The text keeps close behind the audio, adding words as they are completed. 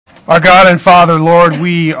Our God and Father, Lord,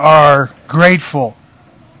 we are grateful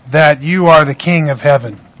that you are the King of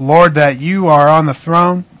heaven. Lord, that you are on the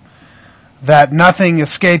throne, that nothing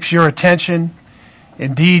escapes your attention.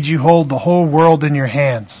 Indeed, you hold the whole world in your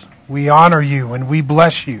hands. We honor you and we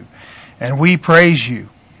bless you and we praise you.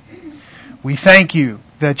 We thank you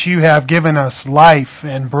that you have given us life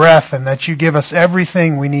and breath and that you give us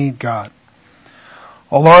everything we need, God.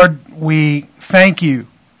 Oh Lord, we thank you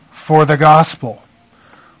for the gospel,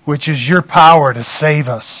 which is your power to save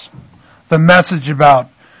us. The message about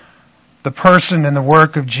the person and the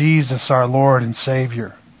work of Jesus, our Lord and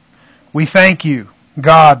Savior. We thank you,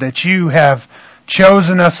 God, that you have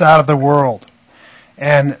chosen us out of the world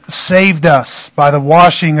and saved us by the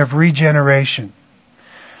washing of regeneration.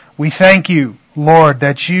 We thank you, Lord,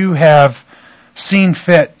 that you have seen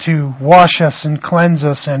fit to wash us and cleanse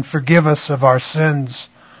us and forgive us of our sins,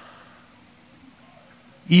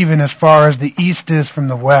 even as far as the east is from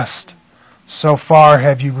the west. So far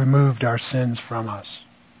have you removed our sins from us.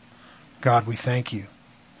 God, we thank you.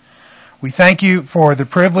 We thank you for the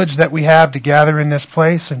privilege that we have to gather in this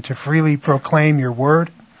place and to freely proclaim your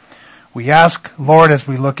word. We ask, Lord, as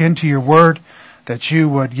we look into your word, that you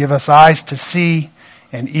would give us eyes to see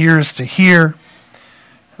and ears to hear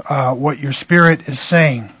what your Spirit is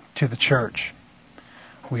saying to the church.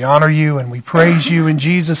 We honor you and we praise you in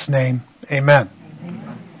Jesus' name. Amen.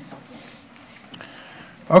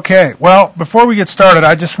 Okay, well, before we get started,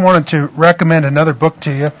 I just wanted to recommend another book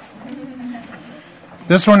to you.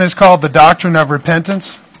 This one is called The Doctrine of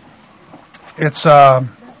Repentance. This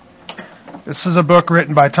is a book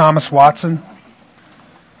written by Thomas Watson,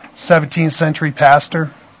 17th century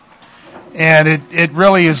pastor. And it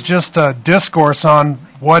really is just a discourse on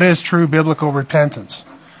what is true biblical repentance.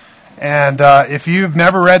 And if you've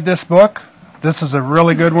never read this book, this is a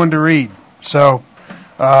really good one to read. So,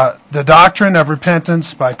 The Doctrine of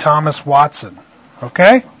Repentance by Thomas Watson.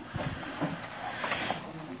 Okay?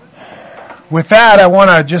 With that, I want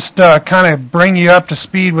to just kind of bring you up to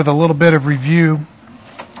speed with a little bit of review.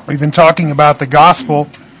 We've been talking about the gospel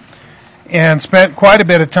and spent quite a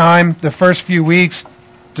bit of time the first few weeks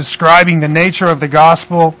describing the nature of the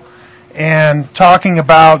gospel and talking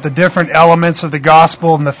about the different elements of the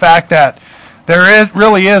gospel and the fact that there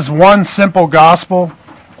really is one simple gospel,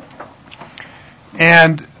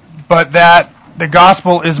 but that the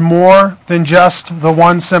gospel is more than just the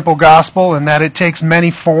one simple gospel, and that it takes many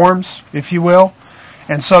forms, if you will.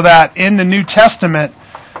 And so that in the New Testament,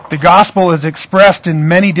 the gospel is expressed in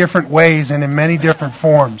many different ways and in many different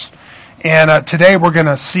forms. And today we're going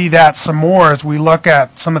to see that some more as we look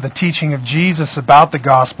at some of the teaching of Jesus about the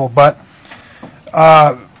gospel. But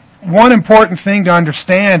one important thing to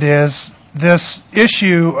understand is this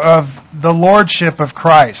issue of the Lordship of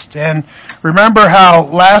Christ. And remember how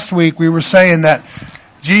last week we were saying that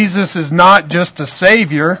Jesus is not just a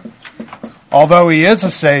Savior, although He is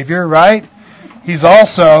a Savior, right? He's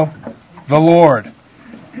also the Lord.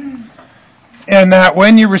 And that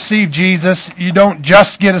when you receive Jesus, you don't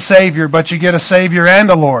just get a Savior, but you get a Savior and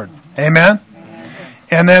a Lord. Amen?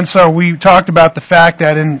 And then so we talked about the fact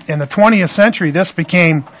that in the 20th century, this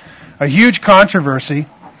became a huge controversy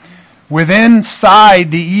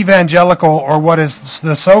inside the evangelical, or what is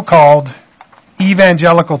the so-called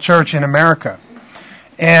evangelical church in America.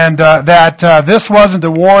 And that this wasn't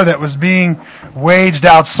a war that was being waged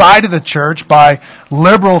outside of the church by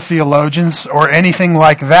liberal theologians or anything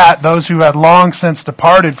like that, those who had long since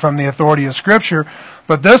departed from the authority of Scripture,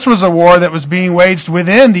 but this was a war that was being waged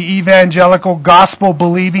within the evangelical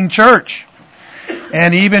gospel-believing church,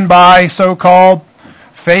 and even by so-called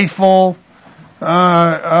faithful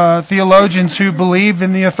theologians who believed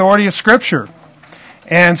in the authority of Scripture.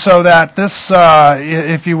 And so that this,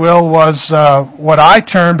 if you will, was what I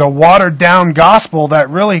termed a watered-down gospel that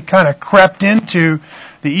really kind of crept into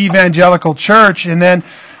the evangelical church. And then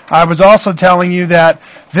I was also telling you that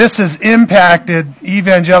this has impacted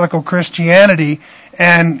evangelical Christianity,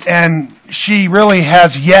 and she really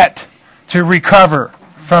has yet to recover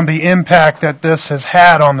from the impact that this has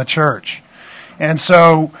had on the church. And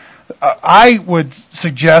so I would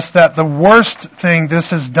suggest that the worst thing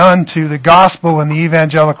this has done to the gospel in the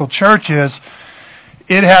evangelical church is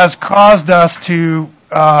it has caused us to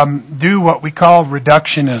do what we call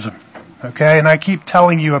reductionism. Okay? And I keep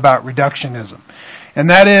telling you about reductionism. And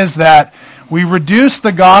that is that we reduce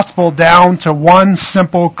the gospel down to one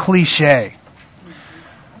simple cliche.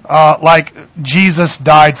 Like Jesus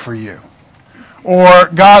died for you. Or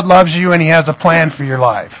God loves you and He has a plan for your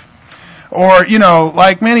life. Or,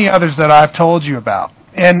 like many others that I've told you about.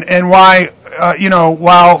 And why,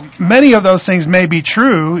 while many of those things may be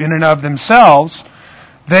true in and of themselves,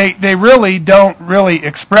 they really don't really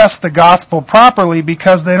express the gospel properly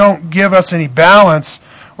because they don't give us any balance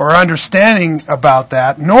or understanding about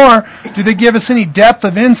that, nor do they give us any depth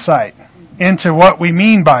of insight into what we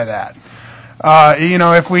mean by that.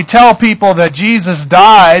 If we tell people that Jesus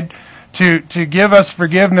died to give us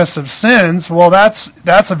forgiveness of sins, well, that's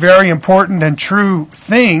a very important and true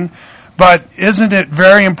thing, but isn't it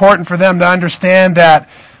very important for them to understand that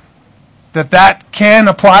can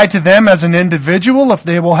apply to them as an individual if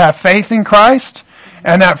they will have faith in Christ?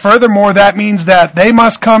 And that furthermore, that means that they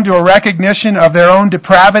must come to a recognition of their own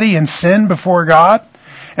depravity and sin before God,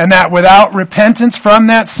 and that without repentance from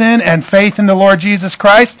that sin and faith in the Lord Jesus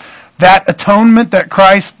Christ, that atonement that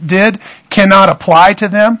Christ did cannot apply to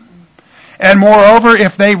them. And moreover,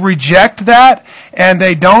 if they reject that and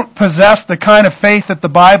they don't possess the kind of faith that the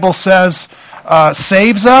Bible says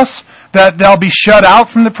saves us, that they'll be shut out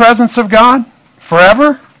from the presence of God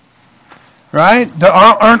forever. Right?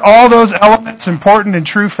 Aren't all those elements important and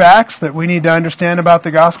true facts that we need to understand about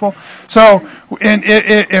the gospel? So,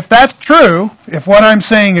 if that's true, if what I'm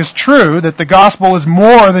saying is true, that the gospel is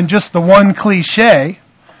more than just the one cliche,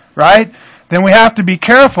 right? Then we have to be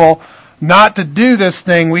careful not to do this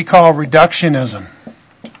thing we call reductionism.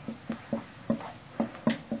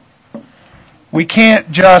 We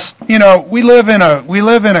can't just, we live in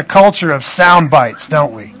a culture of sound bites,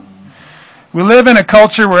 don't we? We live in a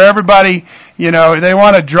culture where everybody, they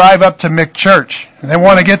want to drive up to McChurch. They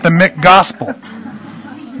want to get the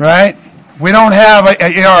McGospel. Right? We don't have,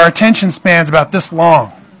 our attention span's about this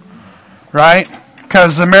long. Right?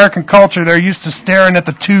 Because American culture, they're used to staring at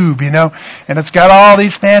the tube, and it's got all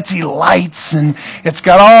these fancy lights, and it's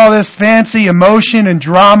got all this fancy emotion and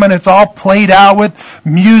drama, and it's all played out with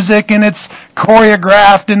music, and it's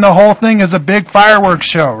choreographed, and the whole thing is a big fireworks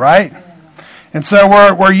show, right? And so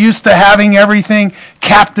we're used to having everything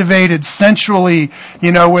captivated sensually,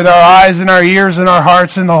 with our eyes and our ears and our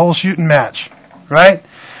hearts and the whole shooting match, right?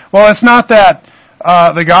 Well, it's not that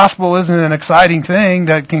the gospel isn't an exciting thing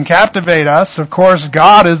that can captivate us. Of course,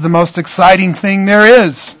 God is the most exciting thing there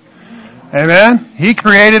is. Amen? He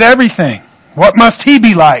created everything. What must He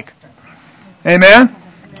be like? Amen?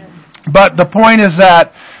 But the point is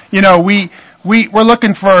that, we're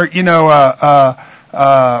looking for,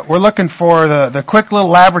 we're looking for the quick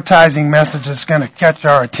little advertising message that's going to catch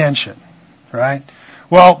our attention, right?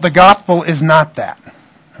 Well, the gospel is not that,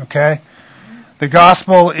 okay? The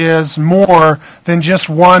gospel is more than just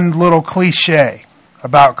one little cliche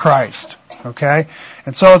about Christ, okay?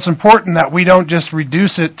 And so it's important that we don't just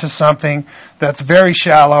reduce it to something that's very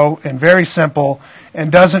shallow and very simple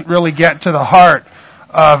and doesn't really get to the heart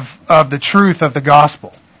of the truth of the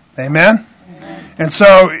gospel. Amen? And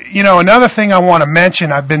so, another thing I want to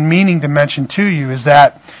mention, I've been meaning to mention to you, is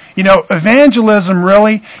that, evangelism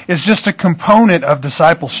really is just a component of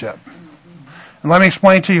discipleship. And let me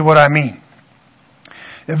explain to you what I mean.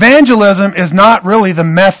 Evangelism is not really the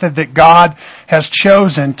method that God has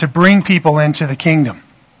chosen to bring people into the kingdom.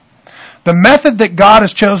 The method that God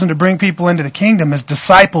has chosen to bring people into the kingdom is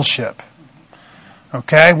discipleship.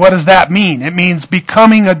 Okay? What does that mean? It means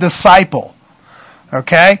becoming a disciple.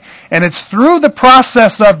 Okay? And it's through the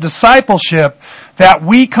process of discipleship that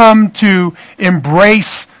we come to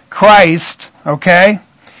embrace Christ, okay?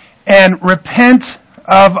 And repent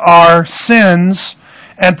of our sins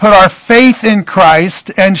and put our faith in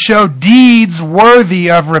Christ and show deeds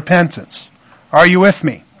worthy of repentance. Are you with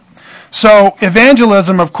me? So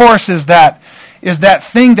evangelism, of course, is that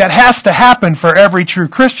thing that has to happen for every true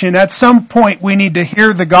Christian. At some point we need to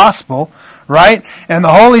hear the gospel, right? And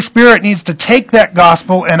the Holy Spirit needs to take that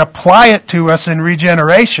gospel and apply it to us in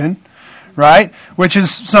regeneration, right? Which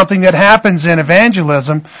is something that happens in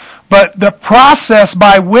evangelism. But the process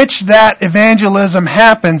by which that evangelism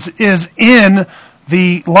happens is in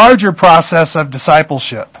the larger process of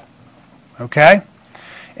discipleship. Okay?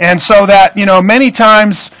 And so that, many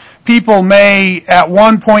times people may at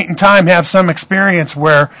one point in time have some experience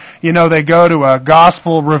where, they go to a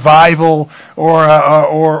gospel revival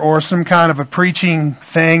or some kind of a preaching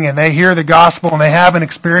thing and they hear the gospel and they have an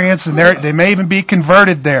experience and they may even be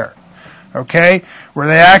converted there. Okay? Where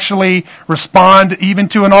they actually respond even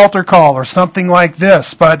to an altar call or something like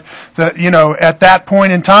this. But, at that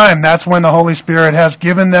point in time, that's when the Holy Spirit has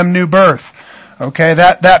given them new birth. Okay?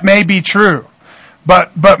 That may be true.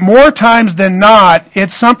 But more times than not,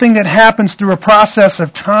 it's something that happens through a process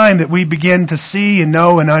of time that we begin to see and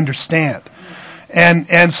know and understand.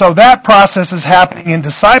 And so that process is happening in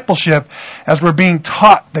discipleship as we're being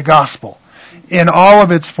taught the gospel in all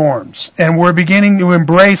of its forms. And we're beginning to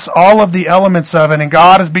embrace all of the elements of it, and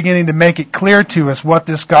God is beginning to make it clear to us what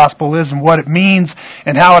this gospel is and what it means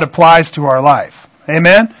and how it applies to our life.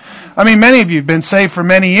 Amen? I mean, many of you have been saved for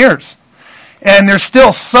many years. And there's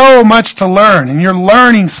still so much to learn, and you're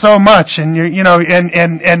learning so much, and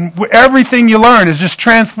and everything you learn is just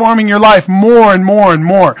transforming your life more and more and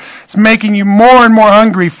more. It's making you more and more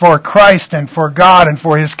hungry for Christ and for God and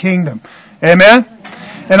for His kingdom. Amen?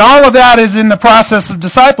 And all of that is in the process of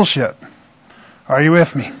discipleship. Are you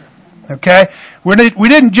with me? Okay? We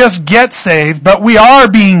didn't just get saved, but we are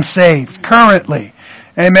being saved currently.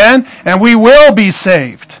 Amen? And we will be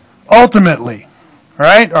saved ultimately. All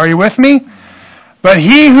right? Are you with me? But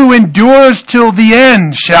he who endures till the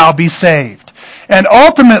end shall be saved. And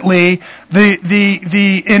ultimately,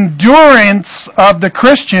 the endurance of the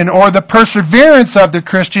Christian or the perseverance of the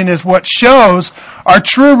Christian is what shows our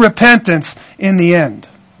true repentance in the end.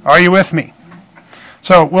 Are you with me?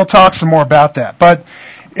 So we'll talk some more about that. But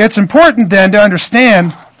it's important then to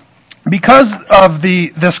understand, because of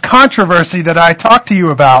this controversy that I talked to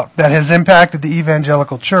you about that has impacted the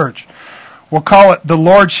evangelical church, we'll call it the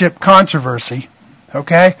Lordship controversy.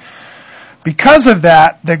 Okay? Because of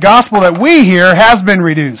that, the gospel that we hear has been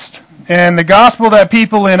reduced. And the gospel that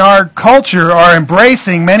people in our culture are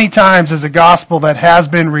embracing many times is a gospel that has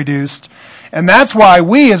been reduced. And that's why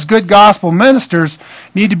we, as good gospel ministers,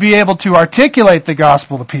 need to be able to articulate the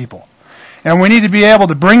gospel to people. And we need to be able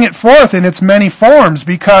to bring it forth in its many forms,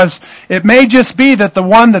 because it may just be that the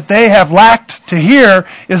one that they have lacked to hear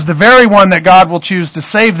is the very one that God will choose to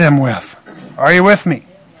save them with. Are you with me?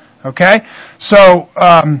 Okay? So,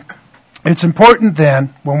 it's important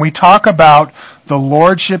then, when we talk about the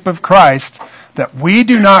Lordship of Christ, that we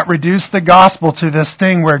do not reduce the gospel to this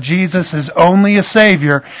thing where Jesus is only a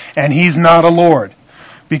Savior and He's not a Lord.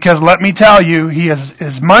 Because let me tell you, He is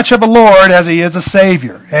as much of a Lord as He is a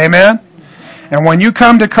Savior. Amen? And when you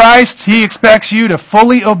come to Christ, He expects you to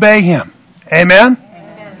fully obey Him. Amen?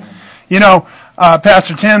 Amen.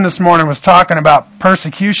 Pastor Tim this morning was talking about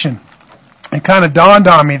persecution. It kind of dawned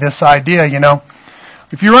on me, this idea,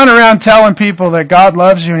 If you run around telling people that God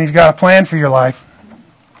loves you and He's got a plan for your life,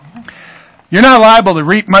 you're not liable to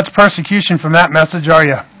reap much persecution from that message, are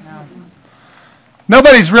you? No.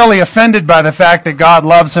 Nobody's really offended by the fact that God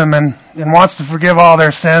loves them and wants to forgive all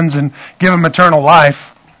their sins and give them eternal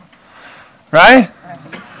life. Right?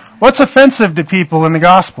 What's offensive to people in the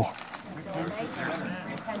gospel?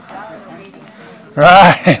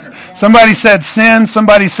 Right. Somebody said sin,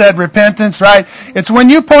 somebody said repentance, right? It's when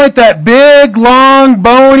you point that big, long,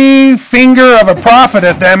 bony finger of a prophet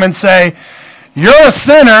at them and say, you're a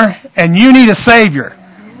sinner and you need a Savior.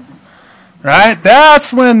 Right?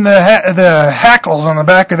 That's when the hackles on the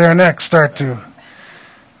back of their neck start to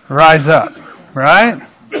rise up. Right?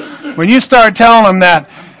 When you start telling them that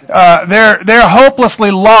they're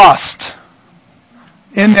hopelessly lost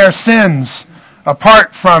in their sins,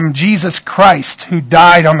 apart from Jesus Christ, who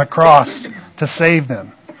died on the cross to save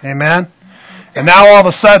them. Amen? And now all of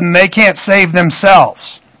a sudden they can't save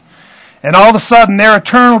themselves. And all of a sudden their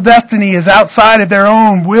eternal destiny is outside of their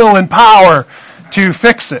own will and power to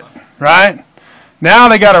fix it. Right? Now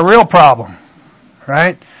they got a real problem.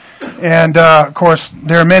 Right? And of course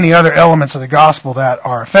there are many other elements of the gospel that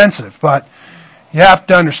are offensive. But you have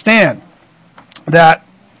to understand that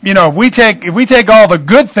if we take all the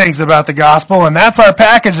good things about the gospel and that's our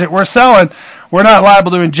package that we're selling, we're not liable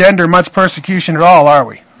to engender much persecution at all, are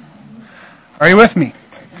we? Are you with me?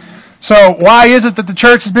 So why is it that the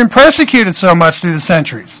church has been persecuted so much through the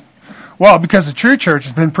centuries? Well, because the true church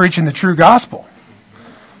has been preaching the true gospel.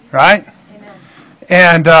 Right? Amen.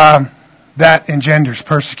 And that engenders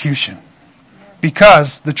persecution.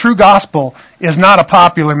 Because the true gospel is not a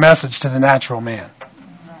popular message to the natural man.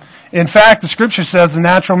 In fact, the Scripture says the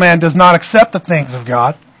natural man does not accept the things of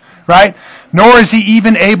God, right? Nor is he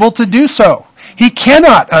even able to do so. He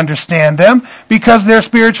cannot understand them because they're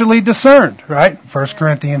spiritually discerned, right? 1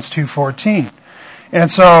 Corinthians 2:14. And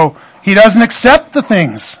so he doesn't accept the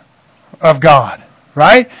things of God,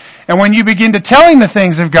 right? And when you begin to tell him the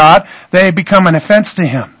things of God, they become an offense to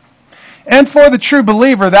him. And for the true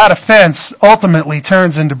believer, that offense ultimately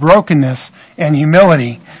turns into brokenness and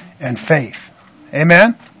humility and faith.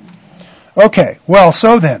 Amen? Okay, well,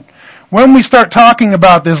 so then, when we start talking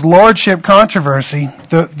about this Lordship controversy,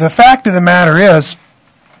 the fact of the matter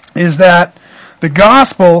is that the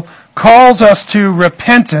gospel calls us to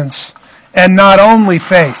repentance and not only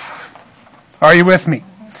faith. Are you with me?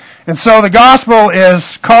 And so the gospel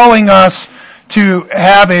is calling us to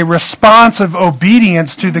have a response of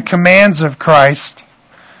obedience to the commands of Christ,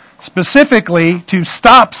 specifically to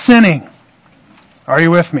stop sinning. Are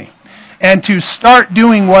you with me? And to start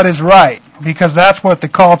doing what is right, because that's what the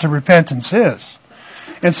call to repentance is.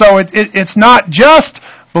 And so it's not just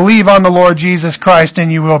believe on the Lord Jesus Christ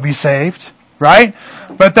and you will be saved, right?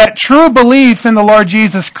 But that true belief in the Lord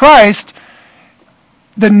Jesus Christ,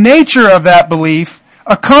 the nature of that belief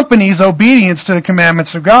accompanies obedience to the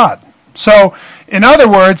commandments of God. So, in other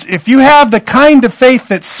words, if you have the kind of faith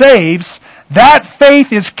that saves, that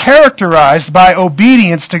faith is characterized by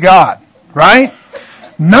obedience to God, right?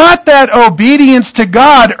 Not that obedience to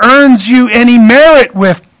God earns you any merit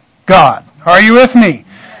with God. Are you with me?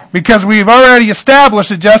 Because we've already established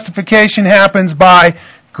that justification happens by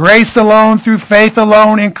grace alone, through faith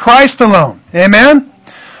alone, in Christ alone. Amen?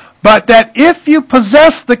 But that if you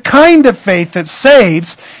possess the kind of faith that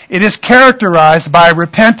saves, it is characterized by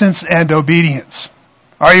repentance and obedience.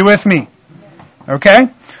 Are you with me? Okay?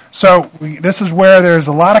 So this is where there's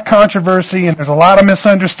a lot of controversy and there's a lot of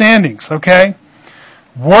misunderstandings. Okay?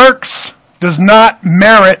 Works does not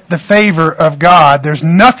merit the favor of God. There's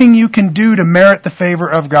nothing you can do to merit the favor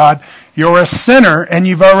of God. You're a sinner and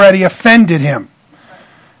you've already offended Him.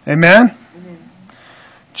 Amen?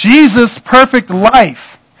 Jesus' perfect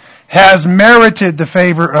life has merited the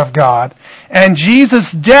favor of God, and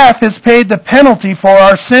Jesus' death has paid the penalty for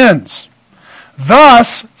our sins.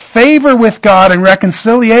 Thus, favor with God and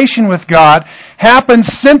reconciliation with God happens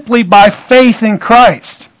simply by faith in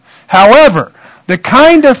Christ. However, the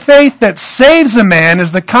kind of faith that saves a man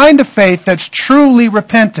is the kind of faith that's truly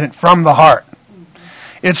repentant from the heart.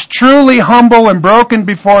 It's truly humble and broken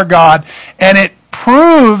before God, and it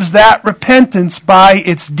proves that repentance by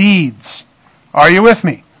its deeds. Are you with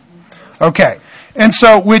me? Okay. And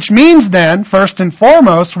so, which means then, first and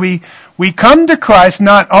foremost, we come to Christ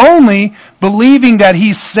not only believing that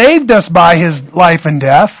He saved us by His life and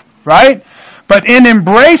death, right? But in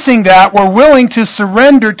embracing that, we're willing to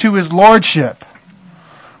surrender to His Lordship.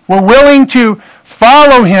 We're willing to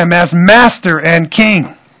follow Him as Master and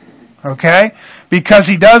King. Okay? Because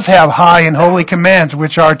He does have high and holy commands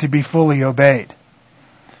which are to be fully obeyed.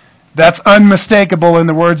 That's unmistakable in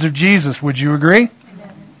the words of Jesus. Would you agree?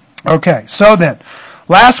 Okay, so then,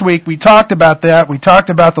 last week we talked about that. We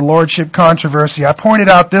talked about the Lordship controversy. I pointed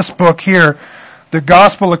out this book here, The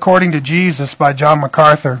Gospel According to Jesus by John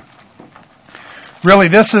MacArthur. Really,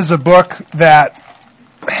 this is a book that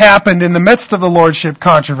happened in the midst of the Lordship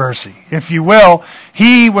controversy. If you will,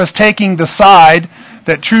 he was taking the side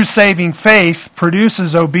that true saving faith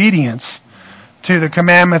produces obedience to the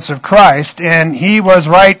commandments of Christ, and he was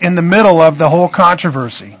right in the middle of the whole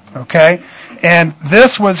controversy. Okay? And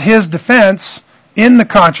this was his defense in the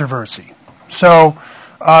controversy. So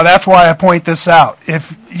that's why I point this out.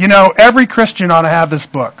 If every Christian ought to have this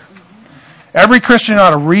book. Every Christian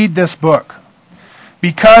ought to read this book,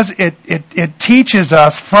 because it teaches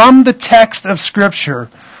us from the text of Scripture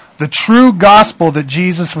the true gospel that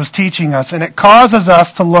Jesus was teaching us, and it causes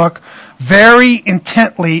us to look very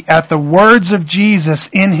intently at the words of Jesus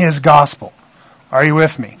in His gospel. Are you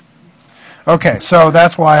with me? Okay, so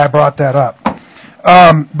that's why I brought that up.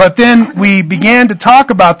 But then we began to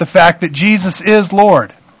talk about the fact that Jesus is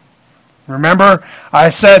Lord. Remember,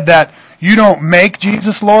 I said that you don't make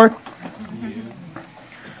Jesus Lord,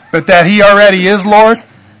 but that He already is Lord,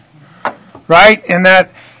 right? And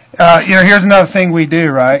that, here's another thing we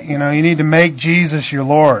do, right? You need to make Jesus your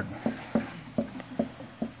Lord.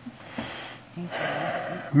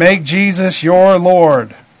 Make Jesus your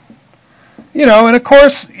Lord. And of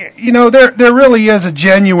course, there really is a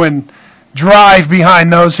genuine drive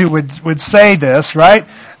behind those who would say this, right?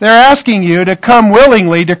 They're asking you to come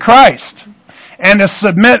willingly to Christ and to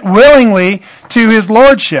submit willingly to His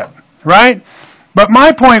Lordship, right? But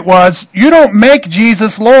my point was, you don't make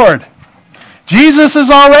Jesus Lord. Jesus is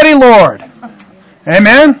already Lord.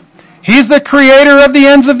 Amen? He's the creator of the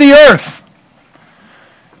ends of the earth.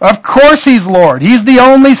 Of course He's Lord. He's the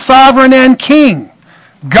only sovereign and King.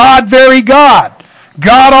 God, very God.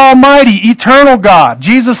 God Almighty, eternal God.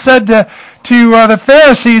 Jesus said to the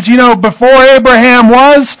Pharisees, before Abraham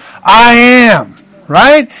was, I am.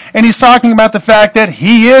 Right? And He's talking about the fact that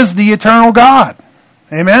He is the eternal God.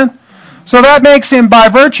 Amen? So that makes Him, by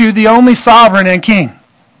virtue, the only sovereign and King.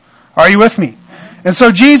 Are you with me? And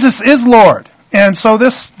so Jesus is Lord. And so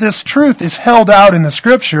this truth is held out in the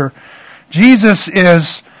Scripture. Jesus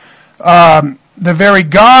is the very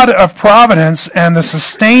God of providence and the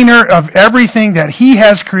sustainer of everything that He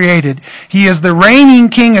has created. He is the reigning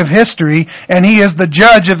King of history, and He is the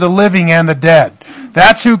judge of the living and the dead.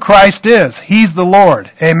 That's who Christ is. He's the Lord.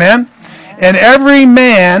 Amen? And every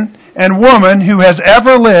man and woman who has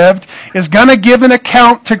ever lived is going to give an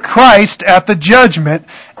account to Christ at the judgment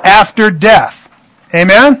after death.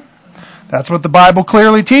 Amen? That's what the Bible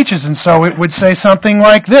clearly teaches. And so it would say something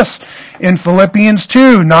like this in Philippians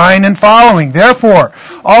 2:9 and following. Therefore,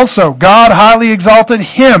 also God highly exalted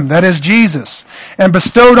Him, that is Jesus, and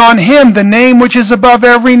bestowed on him the name which is above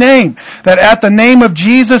every name, that at the name of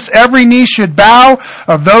Jesus every knee should bow,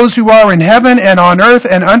 of those who are in heaven and on earth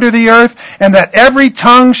and under the earth, and that every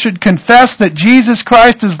tongue should confess that Jesus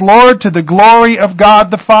Christ is Lord, to the glory of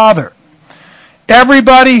God the Father.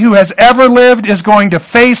 Everybody who has ever lived is going to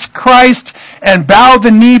face Christ and bow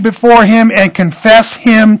the knee before him and confess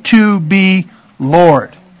him to be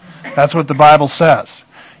Lord. That's what the Bible says.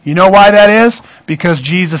 You know why that is? Because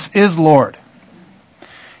Jesus is Lord.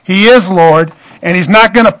 He is Lord, and he's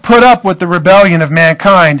not going to put up with the rebellion of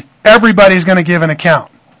mankind. Everybody's going to give an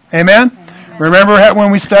account. Amen? Remember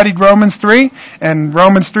when we studied Romans 3? And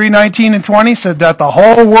Romans 3:19 and 20 said that the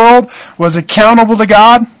whole world was accountable to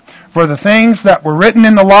God for the things that were written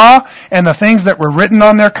in the law and the things that were written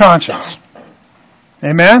on their conscience.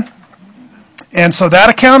 Amen? And so that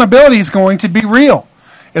accountability is going to be real.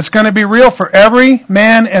 It's going to be real for every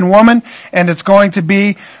man and woman, and it's going to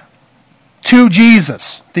be to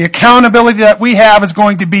Jesus. The accountability that we have is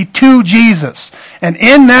going to be to Jesus. And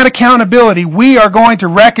in that accountability, we are going to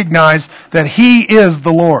recognize that he is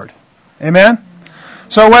the Lord. Amen?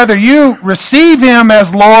 So whether you receive him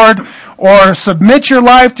as Lord or submit your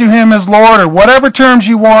life to him as Lord, or whatever terms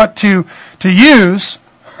you want to use,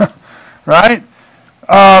 right?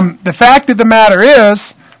 The fact of the matter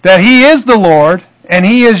is that he is the Lord, and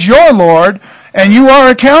he is your Lord, and you are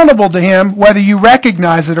accountable to him whether you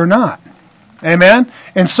recognize it or not. Amen?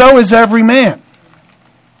 And so is every man.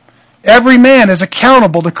 Every man is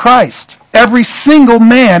accountable to Christ. Every single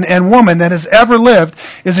man and woman that has ever lived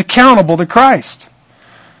is accountable to Christ.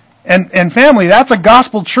 And family, that's a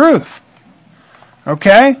gospel truth.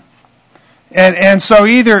 Okay? And so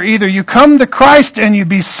either you come to Christ and you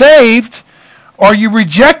be saved, or you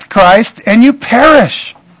reject Christ and you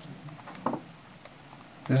perish.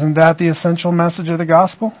 Isn't that the essential message of the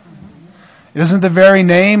gospel? Isn't the very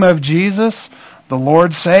name of Jesus, the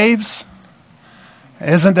Lord saves?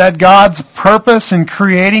 Isn't that God's purpose in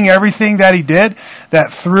creating everything that he did?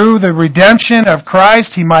 That through the redemption of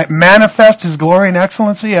Christ, he might manifest his glory and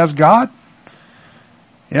excellency as God?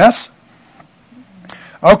 Yes?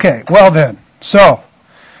 Okay, well then. So,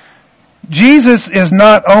 Jesus is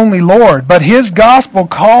not only Lord, but his gospel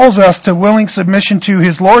calls us to willing submission to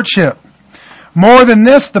his lordship. More than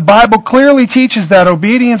this, the Bible clearly teaches that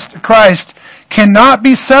obedience to Christ cannot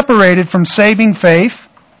be separated from saving faith,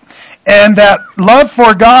 and that love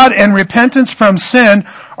for God and repentance from sin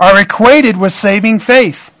are equated with saving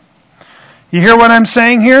faith. You hear what I'm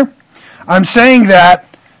saying here? I'm saying that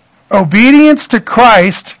obedience to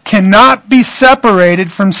Christ cannot be separated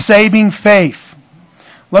from saving faith.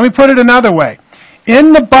 Let me put it another way.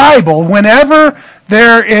 In the Bible, whenever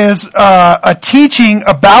there is a teaching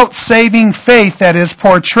about saving faith that is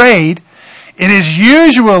portrayed, it is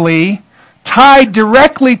usually tied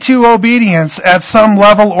directly to obedience at some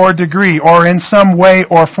level or degree, or in some way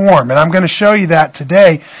or form. And I'm going to show you that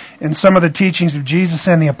today in some of the teachings of Jesus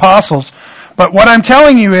and the apostles. But what I'm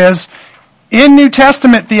telling you is, in New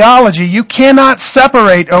Testament theology, you cannot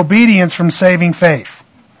separate obedience from saving faith.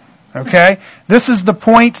 Okay? This is the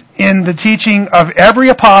point in the teaching of every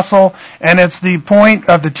apostle, and it's the point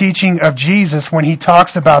of the teaching of Jesus when he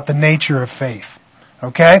talks about the nature of faith.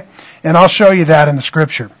 Okay? And I'll show you that in the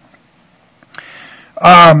Scripture.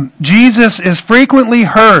 Jesus is frequently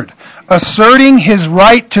heard asserting his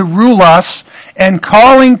right to rule us and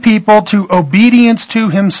calling people to obedience to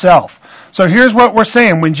himself. So here's what we're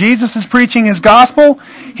saying. When Jesus is preaching his gospel,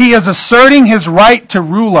 he is asserting his right to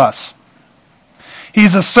rule us.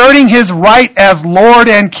 He's asserting his right as Lord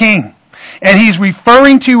and King. And he's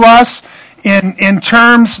referring to us in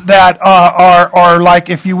terms that are like,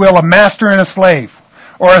 if you will, a master and a slave,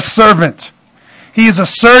 or a servant. He is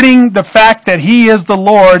asserting the fact that he is the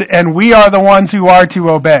Lord and we are the ones who are to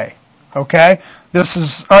obey. Okay? This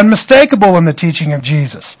is unmistakable in the teaching of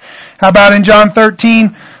Jesus. How about in John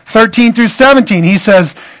 13 through 17? He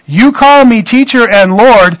says, "You call me teacher and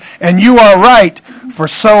Lord, and you are right, for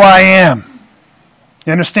so I am."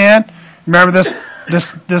 You understand? Remember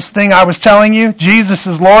this thing I was telling you? Jesus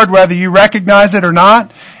is Lord whether you recognize it or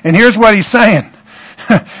not. And here's what he's saying.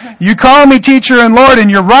 You call me teacher and Lord,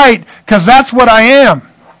 and you're right, because that's what I am.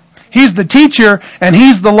 He's the teacher, and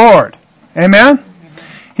he's the Lord. Amen?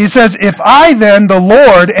 He says, "If I then, the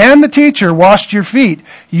Lord and the teacher, washed your feet,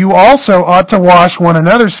 you also ought to wash one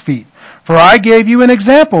another's feet. For I gave you an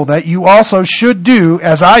example that you also should do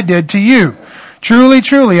as I did to you. Truly,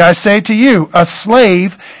 truly, I say to you, a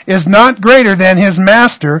slave is not greater than his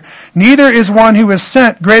master, neither is one who is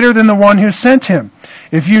sent greater than the one who sent him.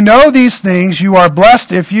 If you know these things, you are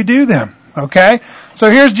blessed if you do them." Okay? So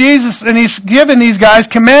here's Jesus, and he's giving these guys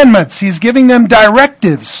commandments. He's giving them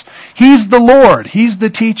directives. He's the Lord. He's the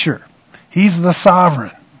teacher. He's the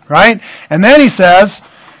sovereign, right? And then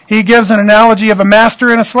he gives an analogy of a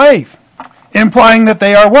master and a slave, implying that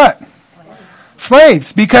they are what?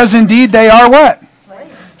 Slaves. Because indeed they are what?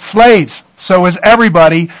 Slaves. So is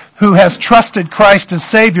everybody who has trusted Christ as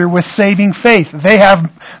Savior with saving faith. They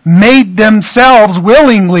have made themselves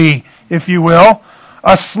willingly, if you will,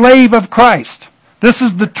 a slave of Christ. This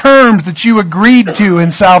is the terms that you agreed to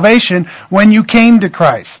in salvation when you came to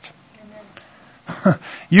Christ.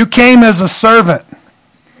 You came as a servant,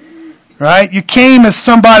 right? You came as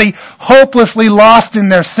somebody hopelessly lost in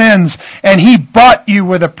their sins, and He bought you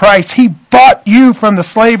with a price. He bought you from the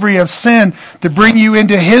slavery of sin to bring you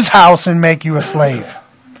into His house and make you a slave.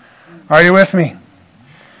 Are you with me?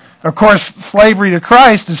 Of course, slavery to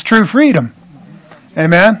Christ is true freedom.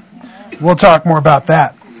 Amen? We'll talk more about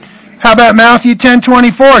that. How about Matthew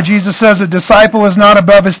 10:24? Jesus says, a disciple is not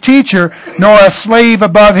above his teacher, nor a slave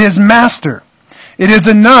above his master. It is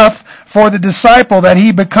enough for the disciple that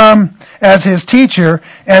he become as his teacher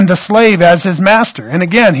and the slave as his master. And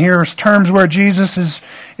again, here's terms where Jesus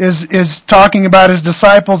is talking about his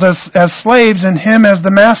disciples as slaves and him as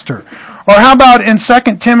the master. Or how about in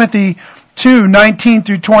 2 Timothy 2:19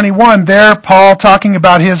 through 21, there Paul talking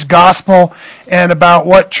about his gospel and about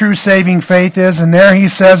what true saving faith is. And there he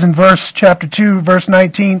says in chapter 2, verse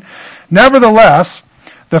 19, nevertheless,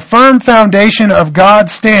 the firm foundation of God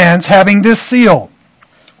stands, having this seal.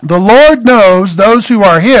 The Lord knows those who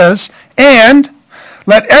are His, and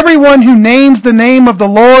let everyone who names the name of the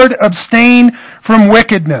Lord abstain from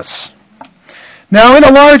wickedness. Now in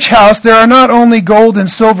a large house there are not only gold and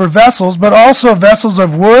silver vessels, but also vessels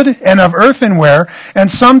of wood and of earthenware, and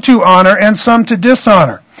some to honor and some to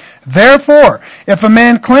dishonor. Therefore, if a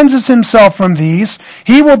man cleanses himself from these,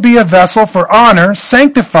 he will be a vessel for honor,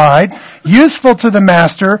 sanctified, useful to the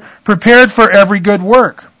master, prepared for every good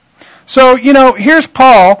work. So, here's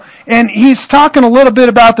Paul, and he's talking a little bit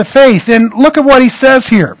about the faith, and look at what he says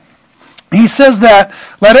here. He says that,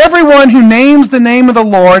 let everyone who names the name of the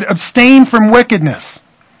Lord abstain from wickedness.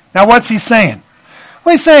 Now what's he saying?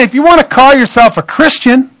 Well, he's saying, if you want to call yourself a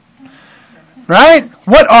Christian, right,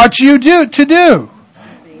 what ought you to do?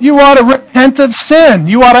 You ought to repent of sin.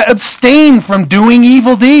 You ought to abstain from doing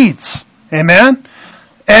evil deeds. Amen?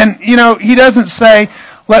 And, he doesn't say,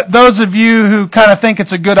 let those of you who kind of think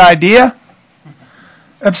it's a good idea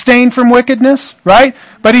abstain from wickedness, right?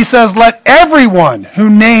 But he says, let everyone who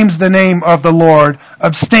names the name of the Lord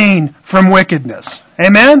abstain from wickedness.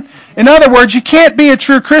 Amen? In other words, you can't be a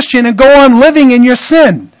true Christian and go on living in your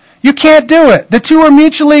sin. You can't do it. The two are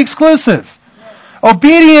mutually exclusive.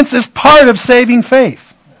 Obedience is part of saving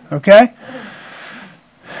faith. Okay?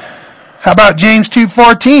 How about James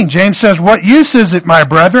 2:14? James says, what use is it, my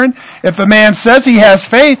brethren, if a man says he has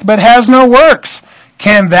faith but has no works?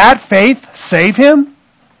 Can that faith save him?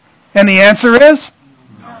 And the answer is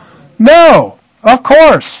no, of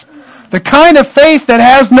course. The kind of faith that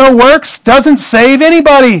has no works doesn't save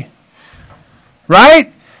anybody.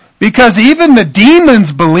 Right? Because even the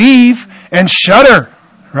demons believe and shudder.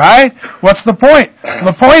 Right? What's the point?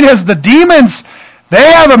 The point is the demons,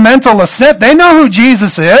 they have a mental assent. They know who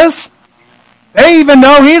Jesus is. They even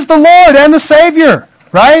know He's the Lord and the Savior.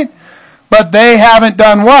 Right? But they haven't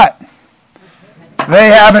done what? They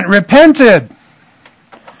haven't repented.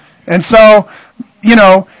 And so,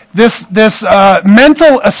 this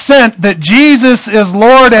mental assent that Jesus is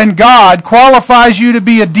Lord and God qualifies you to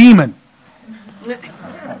be a demon.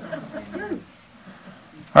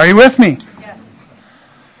 Are you with me?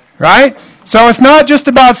 Right? So it's not just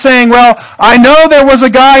about saying, well, I know there was a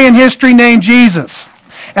guy in history named Jesus,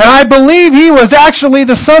 and I believe He was actually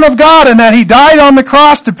the Son of God, and that He died on the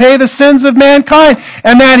cross to pay the sins of mankind,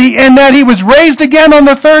 and that He was raised again on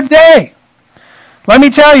the third day. Let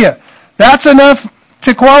me tell you, that's enough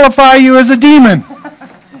to qualify you as a demon.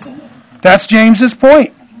 That's James's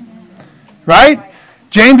point. Right?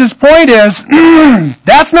 James's point is,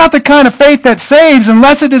 that's not the kind of faith that saves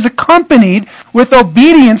unless it is accompanied with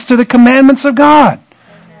obedience to the commandments of God.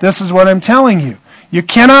 This is what I'm telling you. You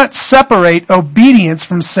cannot separate obedience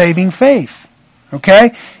from saving faith.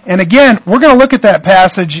 Okay? And again, we're going to look at that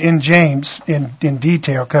passage in James in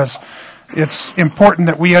detail because it's important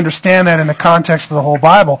that we understand that in the context of the whole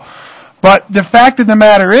Bible. But the fact of the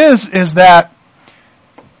matter is that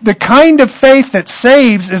the kind of faith that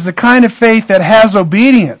saves is the kind of faith that has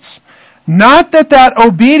obedience. Not that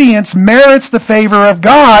obedience merits the favor of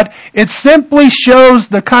God. It simply shows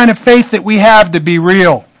the kind of faith that we have to be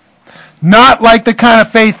real. Not like the kind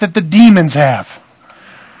of faith that the demons have.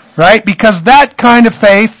 Right? Because that kind of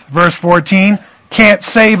faith, verse 14, can't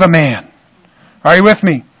save a man. Are you with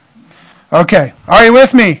me? Okay. Are you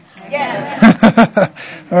with me? Yes.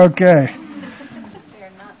 Okay.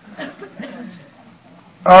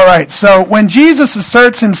 All right, so when Jesus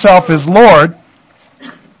asserts himself as Lord,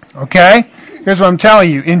 okay, here's what I'm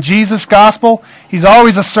telling you. In Jesus' gospel, he's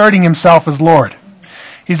always asserting himself as Lord.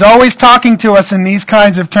 He's always talking to us in these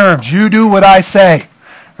kinds of terms. You do what I say.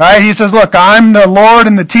 Right? He says, look, I'm the Lord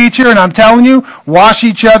and the teacher, and I'm telling you, wash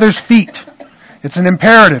each other's feet. It's an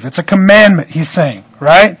imperative. It's a commandment, he's saying.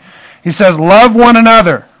 Right? He says, love one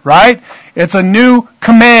another. Right? It's a new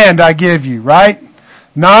command I give you. Right?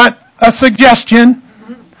 Not a suggestion.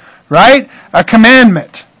 Right? A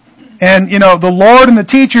commandment. And, the Lord and the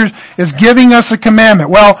teacher is giving us a commandment.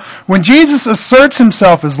 Well, when Jesus asserts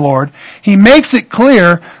himself as Lord, he makes it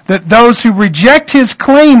clear that those who reject his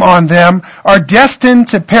claim on them are destined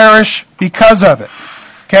to perish because of it.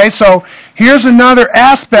 Okay, so here's another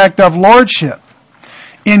aspect of Lordship.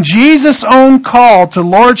 In Jesus' own call to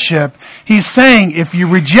Lordship, he's saying, if you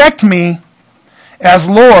reject me as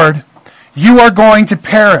Lord, you are going to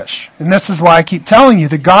perish. And this is why I keep telling you,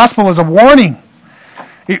 the gospel is a warning.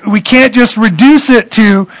 We can't just reduce it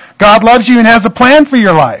to God loves you and has a plan for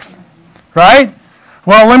your life. Right?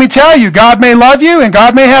 Well, let me tell you, God may love you and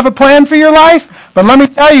God may have a plan for your life, but let me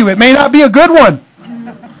tell you, it may not be a good one.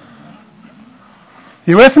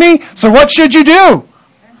 You with me? So what should you do?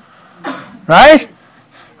 Right?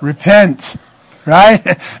 Repent.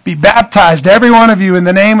 Right? Be baptized, every one of you, in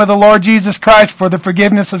the name of the Lord Jesus Christ for the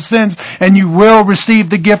forgiveness of sins, and you will receive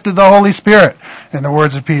the gift of the Holy Spirit, in the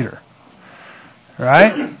words of Peter.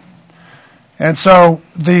 Right? And so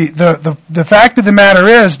the fact of the matter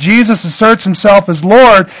is, Jesus asserts himself as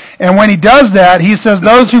Lord, and when he does that, he says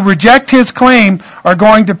those who reject his claim are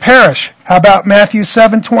going to perish. How about Matthew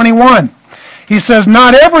 7:21? He says,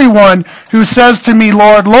 not everyone who says to me,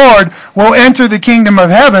 Lord, Lord, will enter the kingdom of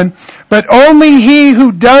heaven, but only he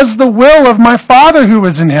who does the will of my Father who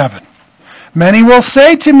is in heaven. Many will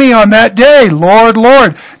say to me on that day, Lord,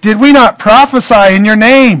 Lord, did we not prophesy in your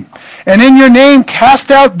name? And in your name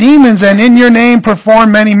cast out demons, and in your name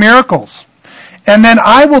perform many miracles. And then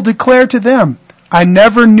I will declare to them, I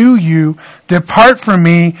never knew you. Depart from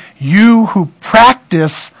me, you who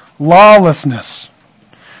practice lawlessness.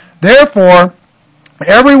 Therefore,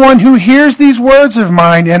 everyone who hears these words of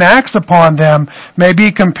mine and acts upon them may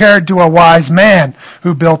be compared to a wise man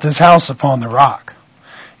who built his house upon the rock.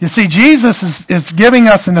 You see, Jesus is giving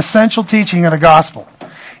us an essential teaching of the gospel.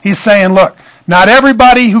 He's saying, look, not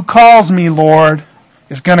everybody who calls me Lord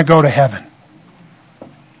is going to go to heaven.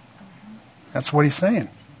 That's what he's saying.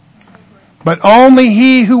 But only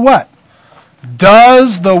he who what?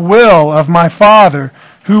 Does the will of my Father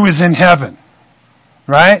who is in heaven.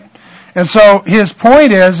 Right? And so his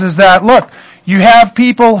point is that, look, you have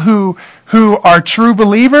people who are true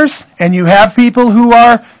believers, and you have people who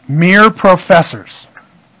are mere professors.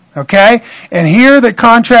 Okay? And here the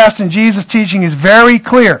contrast in Jesus' teaching is very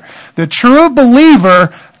clear. The true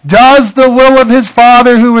believer does the will of his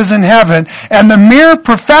Father who is in heaven, and the mere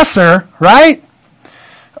professor, right?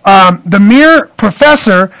 The mere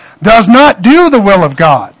professor does not do the will of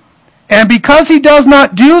God. And because he does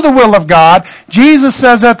not do the will of God, Jesus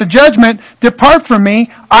says at the judgment, depart from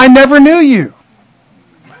me, I never knew you.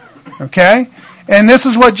 Okay? And this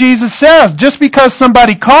is what Jesus says. Just because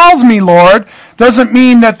somebody calls me Lord doesn't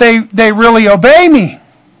mean that they really obey me.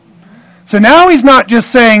 So now he's not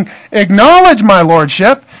just saying, acknowledge my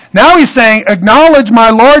lordship. Now he's saying, acknowledge my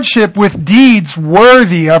lordship with deeds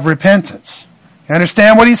worthy of repentance. You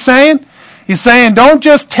understand what he's saying? He's saying, don't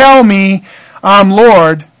just tell me I'm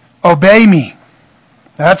Lord, obey me.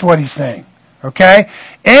 That's what he's saying. Okay?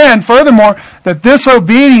 And furthermore, that this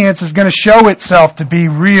obedience is going to show itself to be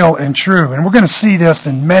real and true. And we're going to see this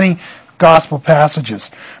in many gospel passages.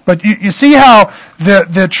 But you see how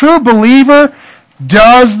the true believer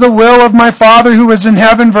does the will of my Father who is in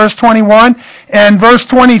heaven, verse 21. And verse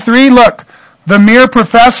 23, look, the mere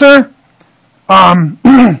professor,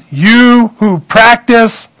 you who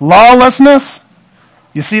practice lawlessness.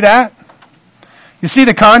 You see that? You see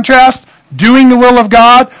the contrast? Doing the will of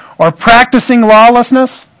God or practicing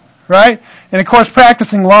lawlessness, right? And of course,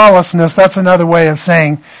 practicing lawlessness, that's another way of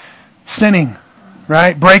saying sinning,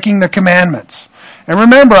 right? Breaking the commandments. And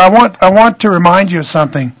remember, I want to remind you of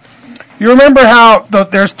something. You remember how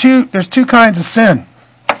there's two kinds of sin,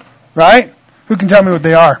 right? Who can tell me what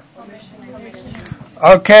they are?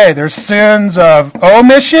 Okay, there's sins of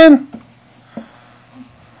omission,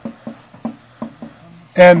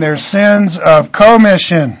 and there's sins of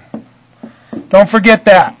commission. Don't forget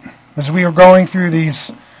that as we are going through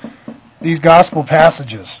these gospel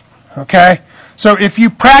passages. Okay? So if you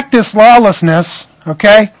practice lawlessness,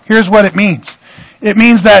 okay, here's what it means. It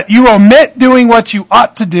means that you omit doing what you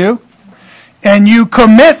ought to do, and you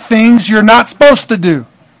commit things you're not supposed to do.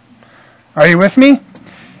 Are you with me?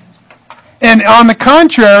 And on the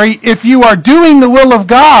contrary, if you are doing the will of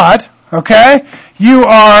God, okay, you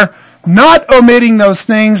are not omitting those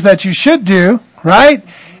things that you should do, right?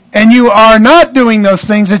 And you are not doing those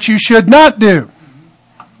things that you should not do.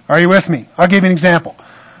 Are you with me? I'll give you an example.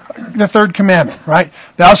 The third commandment, right?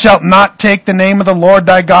 Thou shalt not take the name of the Lord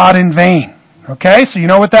thy God in vain. Okay, so you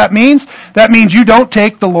know what that means? That means you don't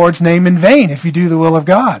take the Lord's name in vain if you do the will of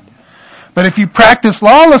God. But if you practice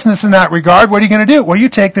lawlessness in that regard, what are you going to do? Well, you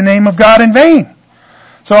take the name of God in vain.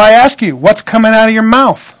 So I ask you, what's coming out of your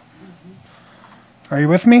mouth? Are you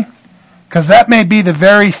with me? Because that may be the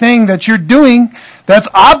very thing that you're doing that's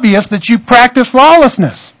obvious that you practice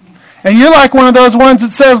lawlessness. And you're like one of those ones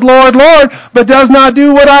that says, Lord, Lord, but does not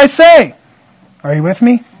do what I say. Are you with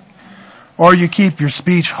me? Or you keep your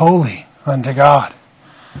speech holy unto God.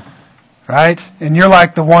 Right? And you're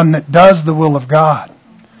like the one that does the will of God.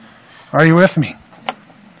 Are you with me?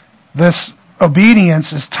 This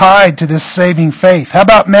obedience is tied to this saving faith. How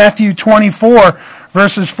about Matthew 24,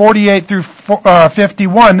 verses 48 through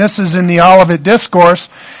 51? This is in the Olivet Discourse,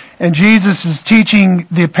 and Jesus is teaching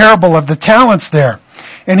the parable of the talents there.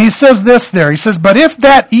 And he says this there. He says, but if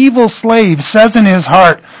that evil slave says in his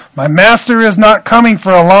heart, my master is not coming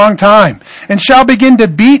for a long time, and shall begin to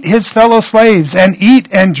beat his fellow slaves, and eat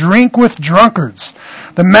and drink with drunkards,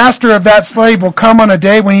 the master of that slave will come on a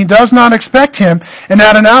day when he does not expect him, and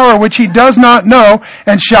at an hour which he does not know,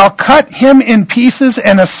 and shall cut him in pieces,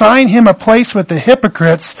 and assign him a place with the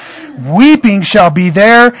hypocrites. Weeping shall be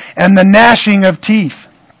there, and the gnashing of teeth.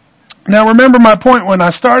 Now remember my point when I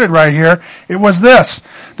started right here. It was this,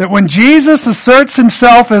 that when Jesus asserts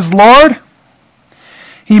himself as Lord,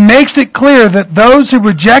 he makes it clear that those who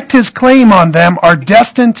reject his claim on them are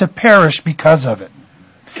destined to perish because of it.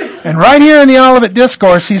 And right here in the Olivet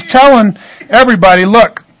Discourse, he's telling everybody,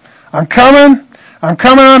 look, I'm coming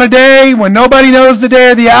on a day when nobody knows the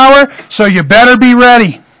day or the hour, so you better be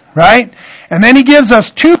ready, right? And then he gives us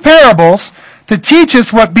two parables to teach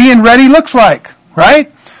us what being ready looks like,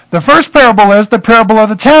 right? The first parable is the parable of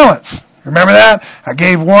the talents. Remember that? I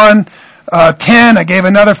gave one 10, I gave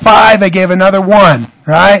another 5, I gave another 1,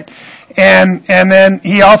 right? And then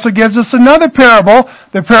he also gives us another parable,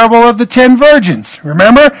 the parable of the 10 virgins.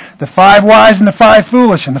 Remember? The 5 wise and the 5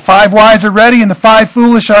 foolish. And the 5 wise are ready and the 5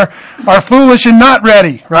 foolish are foolish and not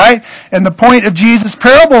ready, right? And the point of Jesus'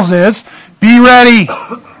 parables is, be ready,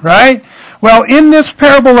 right? Well, in this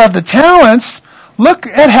parable of the talents, look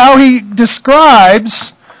at how he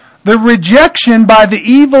describes the rejection by the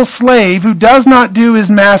evil slave who does not do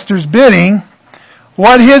his master's bidding,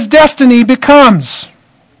 what his destiny becomes.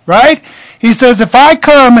 Right? He says, if I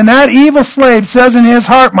come and that evil slave says in his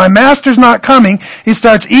heart, my master's not coming, he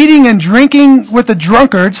starts eating and drinking with the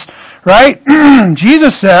drunkards, right?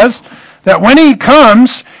 Jesus says that when he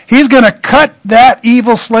comes, he's going to cut that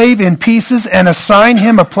evil slave in pieces and assign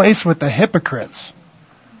him a place with the hypocrites.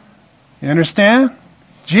 You understand?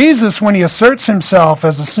 Jesus, when he asserts himself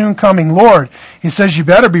as the soon coming Lord, he says, you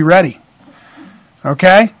better be ready.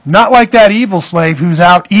 Okay? Not like that evil slave who's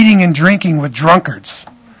out eating and drinking with drunkards.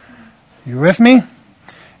 You with me?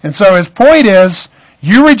 And so his point is,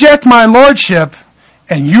 you reject my lordship,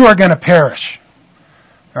 and you are going to perish.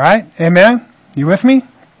 All right? Amen? You with me?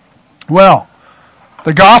 Well,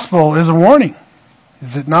 the gospel is a warning,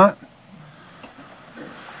 is it not?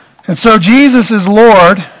 And so Jesus is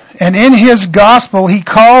Lord, and in his gospel he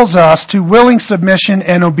calls us to willing submission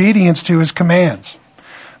and obedience to his commands.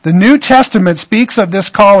 The New Testament speaks of this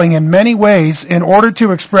calling in many ways in order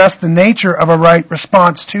to express the nature of a right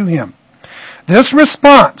response to him. This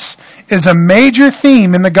response is a major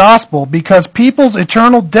theme in the gospel because people's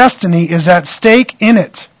eternal destiny is at stake in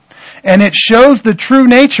it. And it shows the true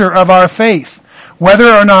nature of our faith, whether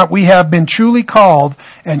or not we have been truly called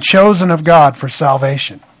and chosen of God for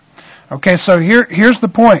salvation. Okay, so here's the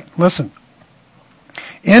point. Listen.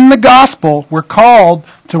 In the gospel, we're called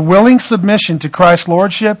to willing submission to Christ's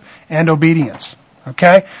lordship and obedience.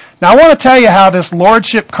 Okay? Now I want to tell you how this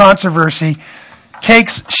lordship controversy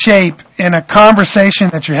takes shape in a conversation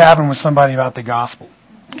that you're having with somebody about the gospel.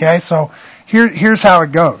 Okay, so here's how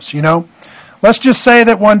it goes. You know, let's just say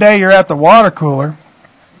that one day you're at the water cooler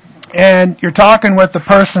and you're talking with the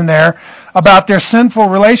person there about their sinful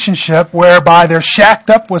relationship whereby they're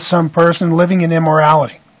shacked up with some person living in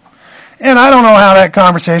immorality. And I don't know how that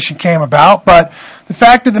conversation came about, but the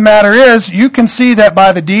fact of the matter is you can see that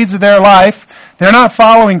by the deeds of their life, they're not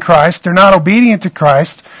following Christ, they're not obedient to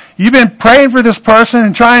Christ. You've been praying for this person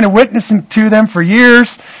and trying to witness to them for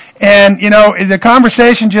years, And, the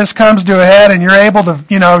conversation just comes to a head and you're able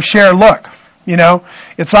to, share, look,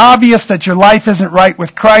 it's obvious that your life isn't right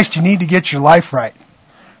with Christ. You need to get your life right.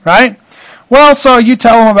 Right? Well, so you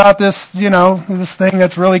tell them about this, this thing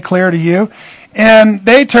that's really clear to you. And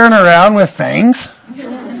they turn around with things.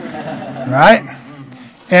 Right?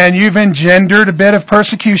 And you've engendered a bit of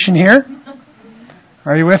persecution here.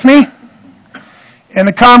 Are you with me? And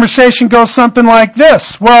the conversation goes something like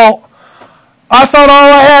this. Well, I thought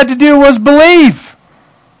all I had to do was believe.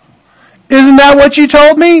 Isn't that what you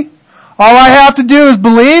told me? All I have to do is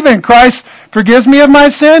believe and Christ forgives me of my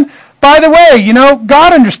sin. By the way,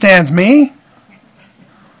 God understands me.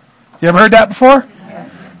 You ever heard that before?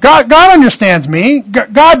 God understands me.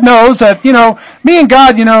 God knows that, me and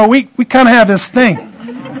God, we kind of have this thing.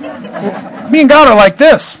 Me and God are like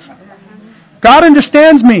this. God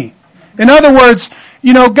understands me. In other words,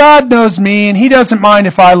 God knows me, and He doesn't mind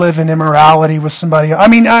if I live in immorality with somebody. I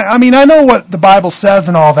know what the Bible says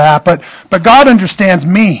and all that, but God understands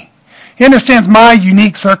me. He understands my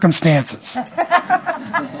unique circumstances.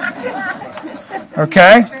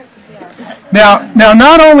 Okay? Now,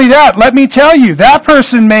 not only that, let me tell you, that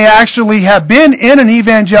person may actually have been in an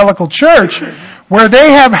evangelical church where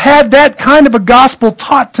they have had that kind of a gospel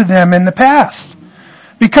taught to them in the past.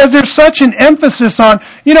 Because there's such an emphasis on,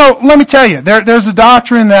 let me tell you, there's a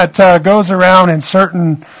doctrine that goes around in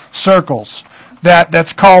certain circles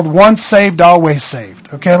that's called once saved, always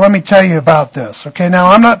saved. Okay, let me tell you about this. Okay, now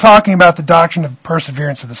I'm not talking about the doctrine of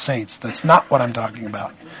perseverance of the saints. That's not what I'm talking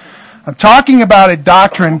about. I'm talking about a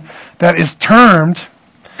doctrine that is termed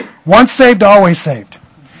once saved, always saved.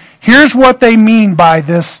 Here's what they mean by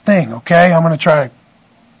this thing, okay? I'm going to try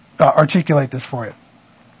to articulate this for you.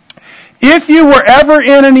 If you were ever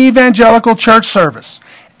in an evangelical church service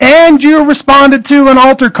and you responded to an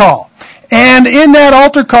altar call, and in that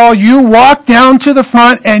altar call you walked down to the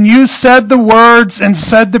front and you said the words and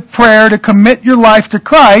said the prayer to commit your life to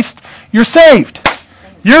Christ, you're saved.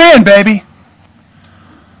 You're in, baby.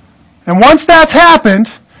 And once that's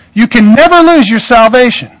happened, you can never lose your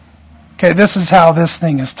salvation. Okay, this is how this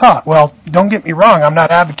thing is taught. Well, don't get me wrong. I'm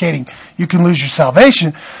not advocating you can lose your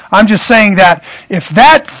salvation. I'm just saying that if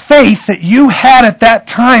that faith that you had at that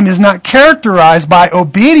time is not characterized by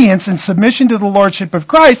obedience and submission to the Lordship of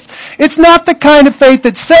Christ, it's not the kind of faith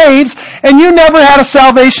that saves, and you never had a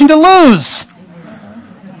salvation to lose.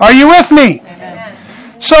 Are you with me?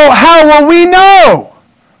 So how will we know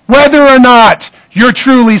whether or not you're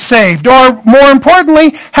truly saved? Or more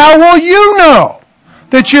importantly, how will you know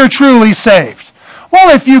that you're truly saved?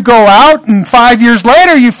 Well, if you go out and 5 years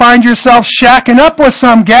later you find yourself shacking up with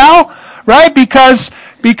some gal, right? Because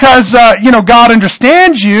God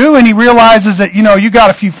understands you and He realizes that, you got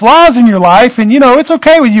a few flaws in your life and, it's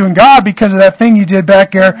okay with you and God because of that thing you did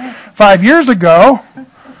back there 5 years ago.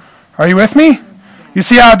 Are you with me? You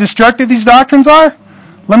see how destructive these doctrines are?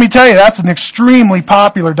 Let me tell you, that's an extremely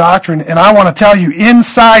popular doctrine, and I want to tell you,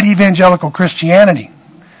 inside evangelical Christianity,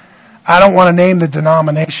 I don't want to name the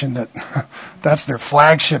denomination that's their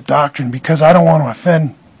flagship doctrine because I don't want to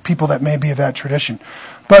offend people that may be of that tradition.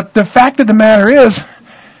 But the fact of the matter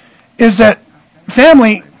is that,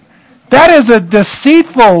 family, that is a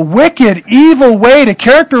deceitful, wicked, evil way to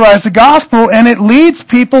characterize the gospel, and it leads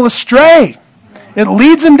people astray. It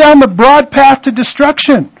leads them down the broad path to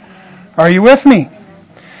destruction. Are you with me?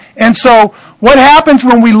 And so, what happens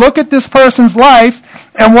when we look at this person's life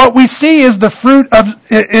and what we see is the fruit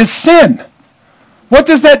is sin? What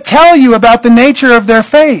does that tell you about the nature of their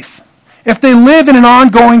faith? If they live in an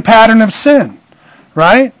ongoing pattern of sin,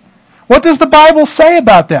 right? What does the Bible say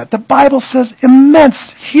about that? The Bible says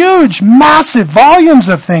immense, huge, massive volumes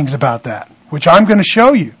of things about that, which I'm going to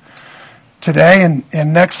show you today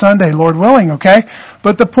and next Sunday, Lord willing, okay?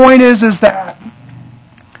 But the point is that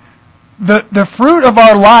the fruit of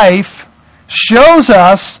our life shows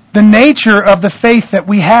us the nature of the faith that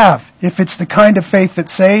we have, if it's the kind of faith that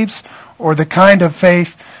saves or the kind of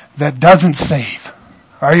faith that doesn't save.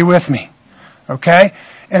 Are you with me? Okay?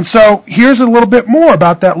 And so here's a little bit more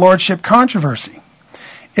about that Lordship controversy.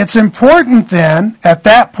 It's important then, at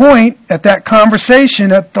that point, at that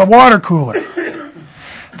conversation at the water cooler,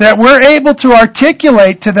 that we're able to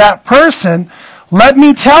articulate to that person, let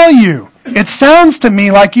me tell you, it sounds to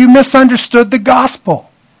me like you misunderstood the gospel.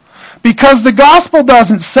 Because the gospel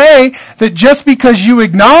doesn't say that just because you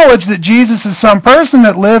acknowledge that Jesus is some person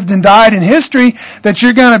that lived and died in history, that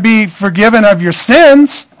you're going to be forgiven of your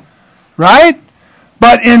sins, right?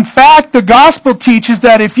 But in fact, the gospel teaches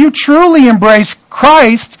that if you truly embrace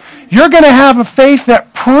Christ, you're going to have a faith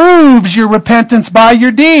that proves your repentance by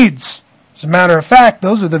your deeds. As a matter of fact,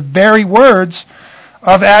 those are the very words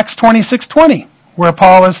of Acts 26:20. where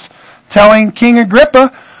Paul is telling King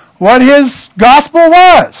Agrippa what his gospel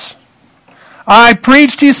was. I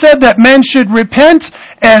preached, he said, that men should repent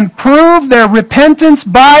and prove their repentance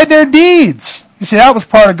by their deeds. You see, that was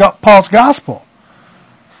part of Paul's gospel.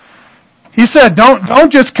 He said,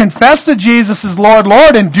 don't just confess that Jesus is Lord,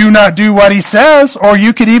 Lord, and do not do what he says. Or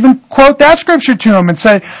you could even quote that scripture to him and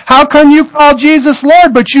say, how come you call Jesus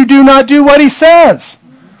Lord, but you do not do what he says?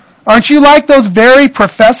 Aren't you like those very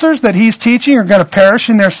professors that he's teaching are going to perish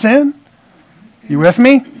in their sin? You with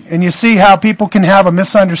me? And you see how people can have a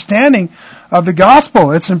misunderstanding of the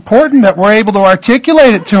gospel. It's important that we're able to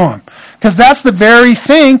articulate it to them. Because that's the very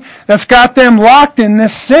thing that's got them locked in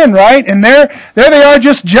this sin, right? And there they are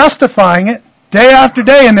just justifying it day after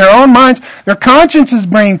day in their own minds. Their conscience is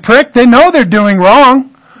being pricked. They know they're doing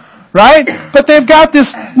wrong, right? But they've got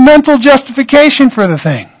this mental justification for the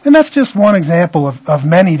thing. And that's just one example of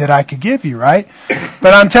many that I could give you, right?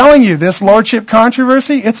 But I'm telling you, this lordship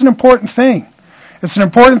controversy, it's an important thing. It's an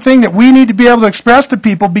important thing that we need to be able to express to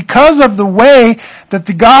people because of the way that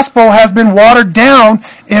the gospel has been watered down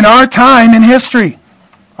in our time in history.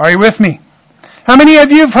 Are you with me? How many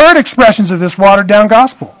of you have heard expressions of this watered down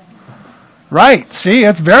gospel? Right. See,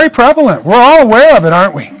 it's very prevalent. We're all aware of it,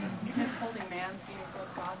 aren't we? It's holding man's view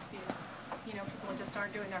above God's view. People just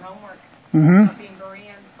aren't doing their homework. Mm-hmm. Being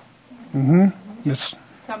Bereans. Mm-hmm.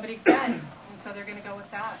 Somebody said, and so they're going to go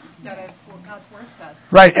with that instead of what God's word says.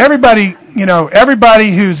 Right.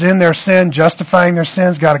 Everybody who's in their sin, justifying their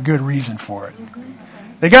sins, got a good reason for it.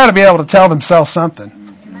 They got to be able to tell themselves something.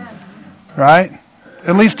 Right?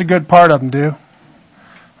 At least a good part of them do.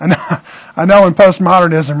 I know in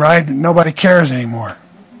postmodernism, right, nobody cares anymore,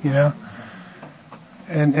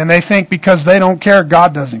 And they think because they don't care,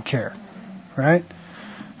 God doesn't care. Right?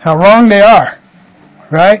 How wrong they are.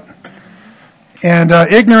 Right? And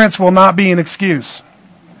ignorance will not be an excuse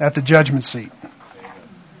at the judgment seat.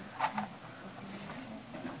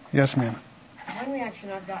 Yes, ma'am. One reaction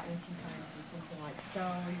I've gotten a few times is something like, so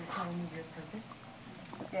you're telling me you're perfect?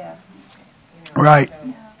 Yeah. Right. So,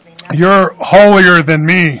 I mean, You're holier than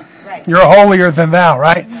me. Right. You're holier than thou,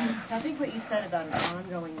 right? So I think what you said about an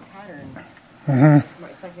ongoing pattern, Mm-hmm.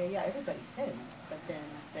 it's like, yeah, everybody sins, but then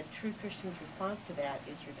the true Christian's response to that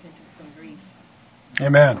is repentance and grief.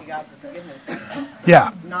 Amen. To God for forgiveness.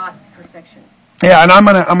 Yeah. Not perfection. Yeah, and I'm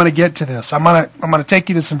gonna get to this. I'm gonna take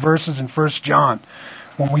you to some verses in 1 John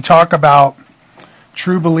when we talk about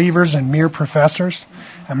true believers and mere professors.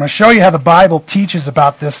 I'm going to show you how the Bible teaches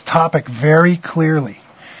about this topic very clearly.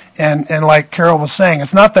 And like Carol was saying,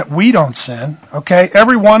 it's not that we don't sin, okay?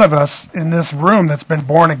 Every one of us in this room that's been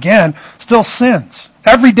born again still sins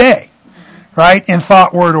every day, right? In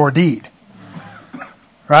thought, word, or deed,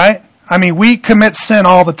 right? I mean, we commit sin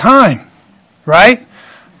all the time, right?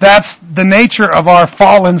 That's the nature of our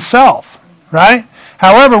fallen self, right?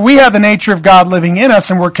 However, we have the nature of God living in us,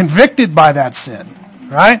 and we're convicted by that sin,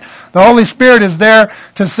 right? The Holy Spirit is there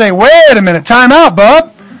to say, wait a minute, time out,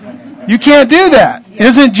 bub. You can't do that.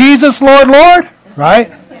 Isn't Jesus Lord, Lord?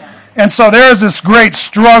 Right? And so there's this great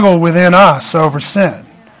struggle within us over sin,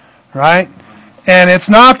 right? And it's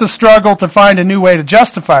not the struggle to find a new way to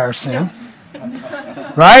justify our sin,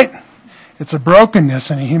 right? It's a brokenness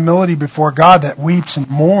and a humility before God that weeps and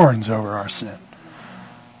mourns over our sin,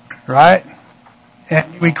 right?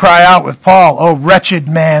 And we cry out with Paul, "Oh, wretched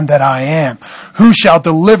man that I am, who shall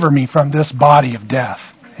deliver me from this body of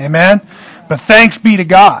death?" Amen? But thanks be to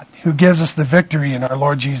God who gives us the victory in our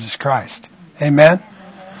Lord Jesus Christ. Amen?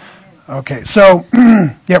 Okay, so,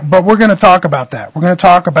 yeah, but we're going to talk about that. We're going to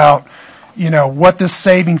talk about, what this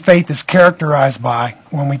saving faith is characterized by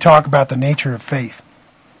when we talk about the nature of faith.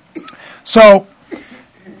 So,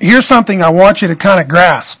 here's something I want you to kind of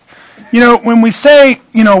grasp. When we say,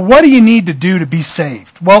 what do you need to do to be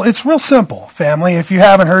saved? Well, it's real simple, family. If you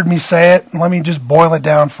haven't heard me say it, let me just boil it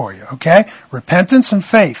down for you, okay? Repentance and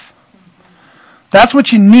faith. That's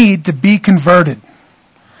what you need to be converted.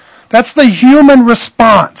 That's the human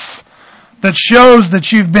response that shows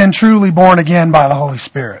that you've been truly born again by the Holy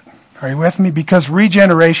Spirit. Are you with me? Because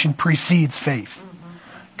regeneration precedes faith.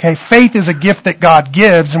 Okay, faith is a gift that God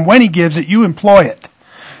gives, and when He gives it, you employ it.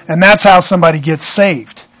 And that's how somebody gets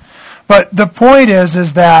saved. But the point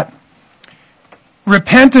is that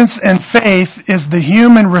repentance and faith is the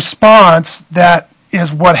human response that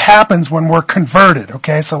is what happens when we're converted.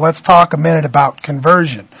 Okay, so let's talk a minute about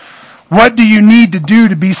conversion. What do you need to do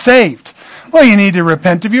to be saved? Well, you need to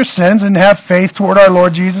repent of your sins and have faith toward our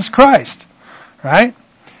Lord Jesus Christ. Right?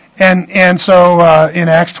 And so in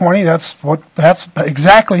Acts 20, that's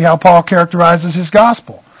exactly how Paul characterizes his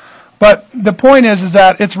gospel. But the point is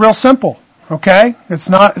that it's real simple. Okay? It's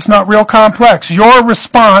not real complex. Your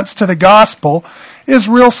response to the gospel is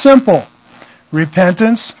real simple.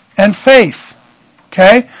 Repentance and faith.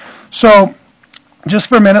 Okay? So, just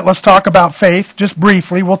for a minute, let's talk about faith. Just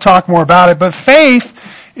briefly, we'll talk more about it. But faith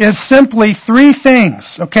is simply three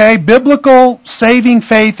things. Okay? Biblical saving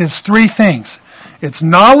faith is three things. It's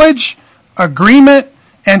knowledge, agreement,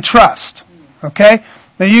 and trust. Okay?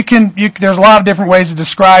 Now there's a lot of different ways to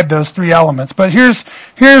describe those three elements, but here's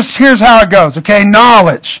how it goes. Okay?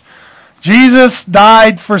 Knowledge. Jesus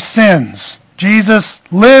died for sins. Jesus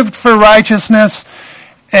lived for righteousness,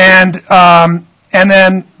 and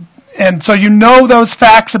so you know those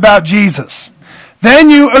facts about Jesus.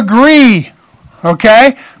 Then you agree,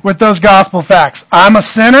 okay, with those gospel facts. I'm a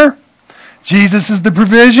sinner. Jesus is the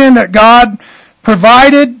provision that God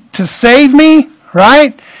provided to save me,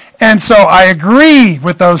 right? And so I agree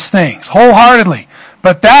with those things wholeheartedly.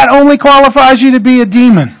 But that only qualifies you to be a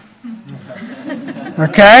demon.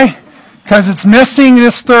 Okay? Because it's missing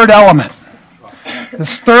this third element.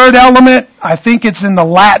 This third element, I think it's in the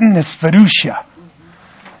Latin, is fiducia.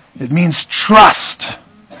 It means trust.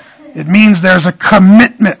 It means there's a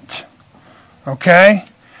commitment. Okay?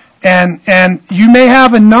 And you may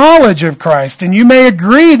have a knowledge of Christ, and you may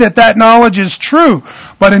agree that knowledge is true,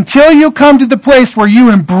 but until you come to the place where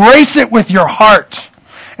you embrace it with your heart,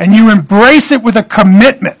 and you embrace it with a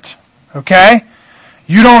commitment, okay,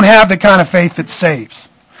 you don't have the kind of faith that saves.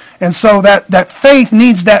 And so that faith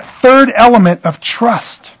needs that third element of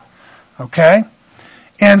trust, okay?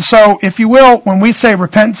 And so, if you will, when we say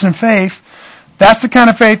repentance and faith, that's the kind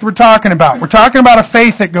of faith we're talking about. We're talking about a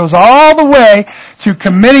faith that goes all the way to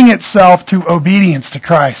committing itself to obedience to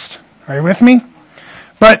Christ. Are you with me?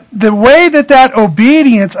 But the way that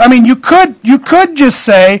obedience, you could just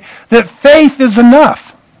say that faith is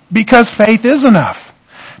enough, because faith is enough.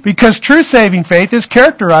 Because true saving faith is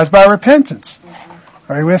characterized by repentance.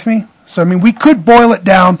 Are you with me? So, we could boil it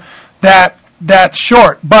down that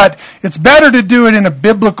short, but it's better to do it in a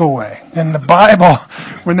biblical way. In the Bible,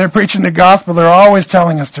 when they're preaching the gospel, they're always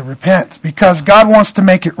telling us to repent, because God wants to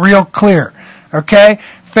make it real clear. Okay?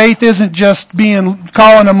 Faith isn't just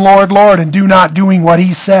calling him Lord, Lord, and not doing what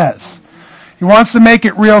he says. He wants to make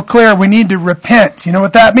it real clear. We need to repent. You know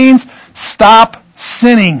what that means? Stop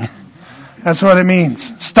sinning. That's what it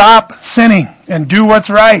means. Stop sinning and do what's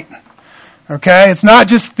right. Okay? It's not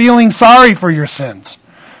just feeling sorry for your sins.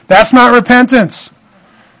 That's not repentance.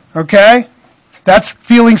 Okay? That's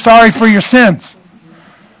feeling sorry for your sins.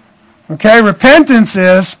 Okay? Repentance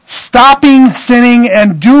is stopping sinning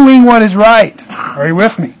and doing what is right. Are you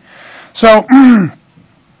with me? So,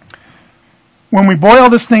 when we boil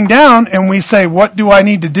this thing down and we say, what do I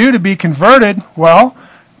need to do to be converted? Well,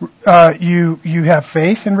 you have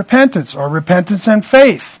faith and repentance, or repentance and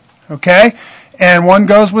faith. Okay? And one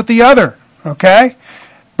goes with the other. Okay?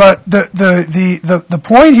 But the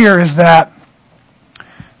point here is that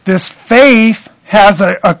this faith has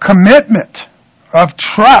a commitment of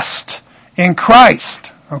trust in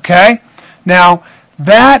Christ. Okay? Now,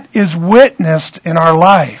 that is witnessed in our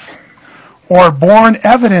life, or borne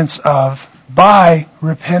evidence of, by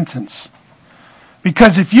repentance.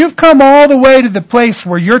 Because if you've come all the way to the place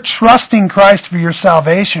where you're trusting Christ for your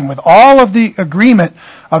salvation, with all of the agreement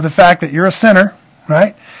of the fact that you're a sinner,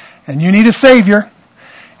 right? And you need a Savior,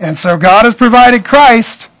 and so God has provided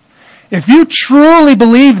Christ. If you truly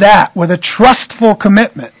believe that with a trustful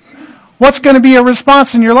commitment, what's going to be a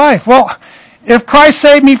response in your life? Well, if Christ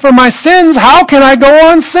saved me from my sins, how can I go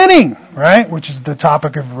on sinning? Right? Which is the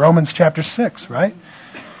topic of Romans chapter 6, right?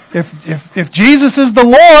 If Jesus is the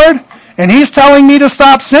Lord and He's telling me to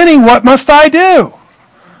stop sinning, what must I do?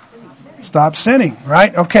 Stop sinning,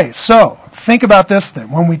 right? Okay, so think about this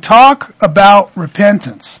then. When we talk about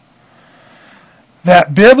repentance,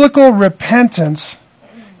 that biblical repentance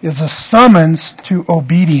is a summons to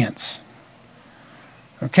obedience.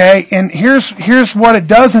 Okay? And here's what it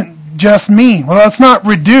doesn't just mean. Well, let's not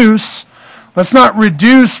reduce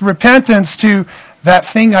repentance to that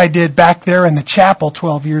thing I did back there in the chapel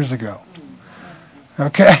 12 years ago.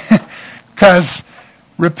 Okay? Because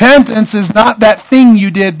repentance is not that thing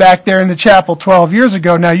you did back there in the chapel 12 years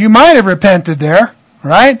ago. Now, you might have repented there,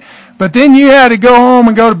 right? But then you had to go home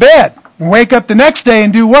and go to bed and wake up the next day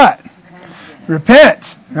and do what? Repent,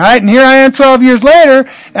 right? And here I am 12 years later,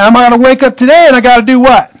 and I'm going to wake up today and I got to do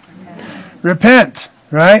what? Repent,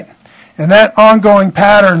 right? And that ongoing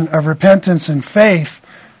pattern of repentance and faith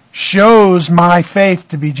shows my faith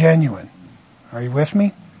to be genuine. Are you with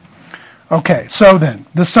me? Okay, so then,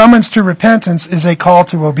 the summons to repentance is a call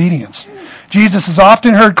to obedience. Jesus is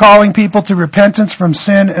often heard calling people to repentance from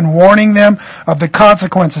sin and warning them of the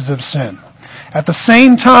consequences of sin. At the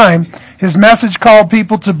same time, his message called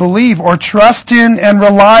people to believe or trust in and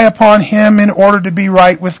rely upon him in order to be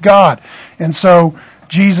right with God. And so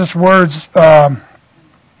Jesus' words in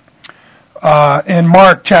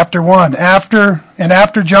Mark chapter 1, after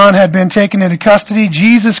John had been taken into custody,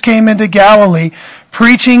 Jesus came into Galilee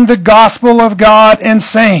preaching the gospel of God and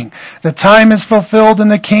saying, "The time is fulfilled and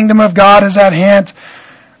the kingdom of God is at hand.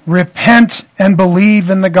 Repent and believe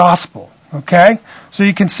in the gospel." Okay? So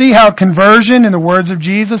you can see how conversion, in the words of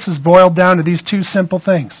Jesus, is boiled down to these two simple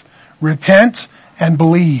things. Repent and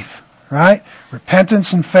believe. Right?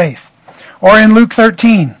 Repentance and faith. Or in Luke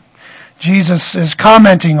 13, Jesus is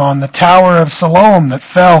commenting on the Tower of Siloam that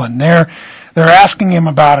fell, and they're asking him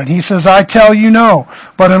about it. He says, "I tell you no,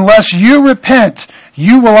 but unless you repent,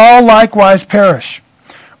 you will all likewise perish.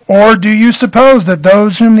 Or do you suppose that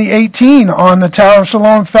those whom the 18 on the Tower of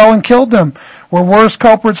Siloam fell and killed them were worse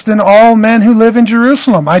culprits than all men who live in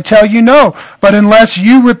Jerusalem? I tell you no, but unless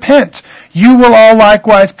you repent, you will all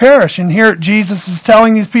likewise perish." And here Jesus is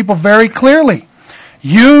telling these people very clearly,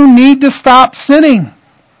 you need to stop sinning.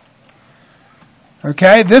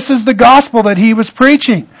 Okay? This is the gospel that he was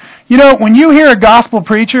preaching. You know, when you hear a gospel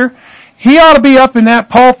preacher, he ought to be up in that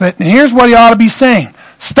pulpit, and here's what he ought to be saying.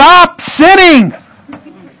 Stop sinning!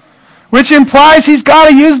 Which implies he's got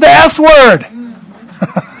to use the S word.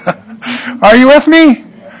 Are you with me?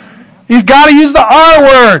 He's got to use the R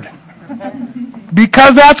word.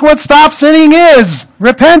 Because that's what stop sinning is.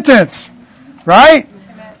 Repentance. Right?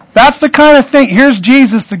 That's the kind of thing. Here's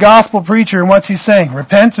Jesus, the gospel preacher, and what's he saying?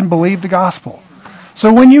 Repent and believe the gospel.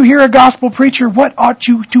 So when you hear a gospel preacher, what ought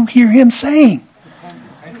you to hear him saying?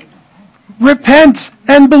 Repent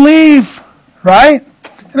and believe. Right?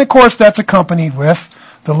 And of course that's accompanied with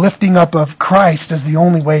the lifting up of Christ as the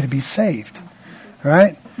only way to be saved.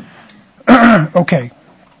 Right? Okay.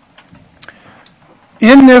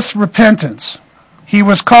 In this repentance, he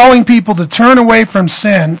was calling people to turn away from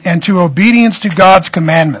sin and to obedience to God's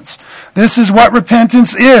commandments. This is what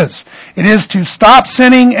repentance is. It is to stop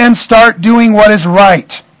sinning and start doing what is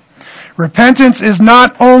right. Repentance is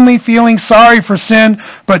not only feeling sorry for sin,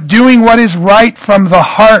 but doing what is right from the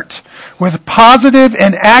heart, with positive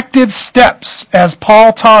and active steps, as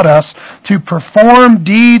Paul taught us, to perform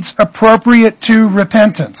deeds appropriate to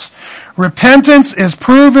repentance. Repentance is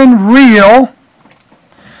proven real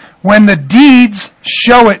when the deeds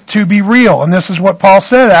show it to be real. And this is what Paul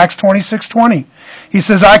said, Acts 26:20. He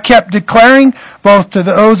says, "I kept declaring, both to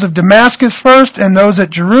those of Damascus first and those at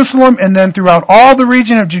Jerusalem, and then throughout all the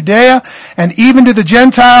region of Judea, and even to the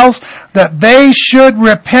Gentiles, that they should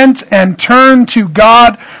repent and turn to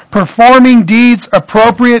God, performing deeds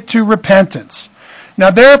appropriate to repentance."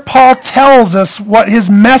 Now there Paul tells us what his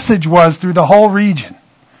message was through the whole region.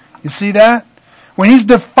 You see that? When he's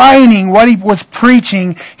defining what he was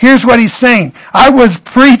preaching, here's what he's saying. I was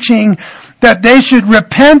preaching that they should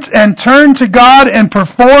repent and turn to God and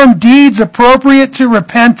perform deeds appropriate to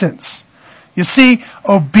repentance. You see,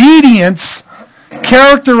 obedience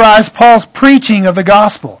characterized Paul's preaching of the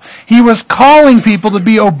gospel. He was calling people to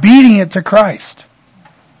be obedient to Christ.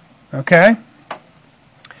 Okay?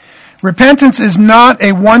 Repentance is not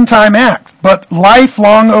a one-time act, but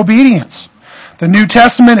lifelong obedience. The New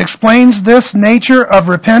Testament explains this nature of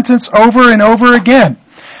repentance over and over again.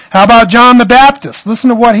 How about John the Baptist? Listen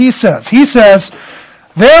to what he says. He says,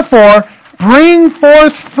 "Therefore, bring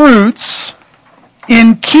forth fruits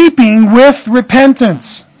in keeping with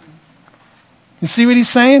repentance." You see what he's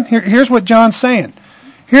saying? Here's what John's saying.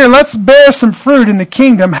 Here, let's bear some fruit in the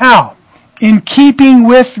kingdom. How? In keeping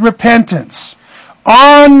with repentance.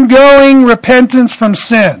 Ongoing repentance from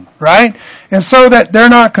sin, right? And so that they're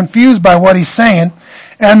not confused by what he's saying.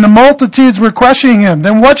 And the multitudes were questioning him.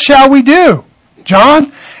 "Then what shall we do,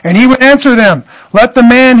 John?" And he would answer them, "Let the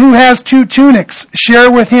man who has 2 tunics share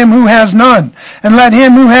with him who has none, and let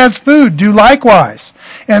him who has food do likewise."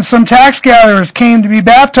 And some tax gatherers came to be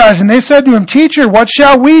baptized, and they said to him, "Teacher, what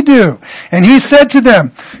shall we do?" And he said to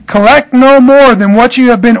them, "Collect no more than what you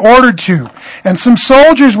have been ordered to." And some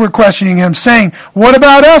soldiers were questioning him, saying, "What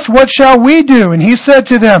about us? What shall we do?" And he said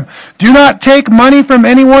to them, "Do not take money from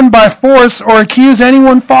anyone by force or accuse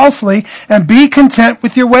anyone falsely, and be content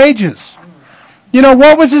with your wages." You know,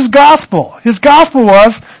 what was his gospel? His gospel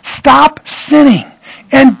was, stop sinning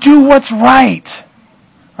and do what's right.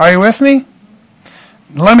 Are you with me?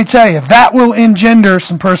 Let me tell you, that will engender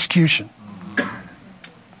some persecution.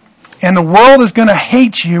 And the world is going to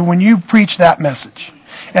hate you when you preach that message.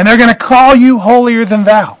 And they're going to call you holier than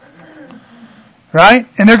thou. Right?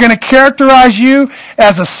 And they're going to characterize you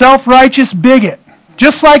as a self-righteous bigot.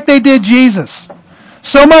 Just like they did Jesus.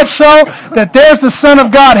 So much so that there's the Son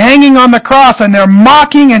of God hanging on the cross, and they're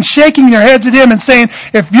mocking and shaking their heads at him and saying,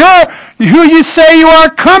 if you're who you say you are,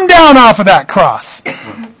 come down off of that cross.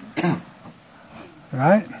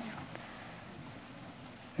 Right?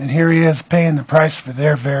 And here he is paying the price for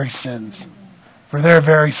their very sins, for their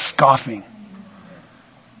very scoffing.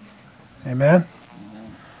 Amen?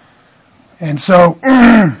 And so,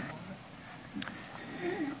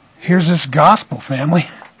 here's this gospel, family.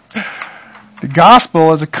 The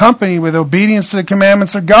gospel is accompanied with obedience to the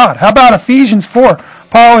commandments of God. How about Ephesians 4?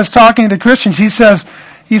 Paul is talking to the Christians. He says,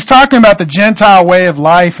 he's talking about the Gentile way of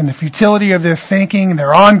life and the futility of their thinking,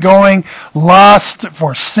 their ongoing lust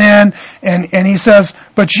for sin. And he says,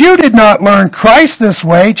 but you did not learn Christ this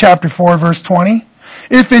way, chapter 4, verse 20.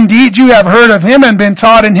 If indeed you have heard of him and been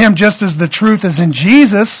taught in him just as the truth is in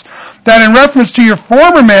Jesus, that in reference to your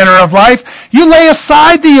former manner of life, you lay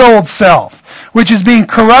aside the old self, which is being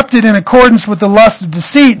corrupted in accordance with the lust of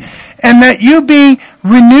deceit, and that you be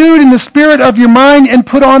renewed in the spirit of your mind and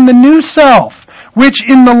put on the new self, which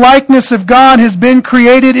in the likeness of God has been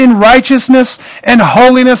created in righteousness and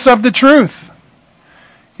holiness of the truth.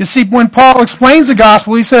 You see, when Paul explains the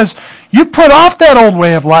gospel, he says, you put off that old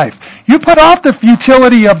way of life. You put off the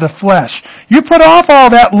futility of the flesh. You put off all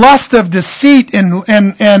that lust of deceit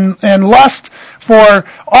and lust for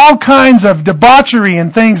all kinds of debauchery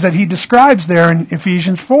and things that he describes there in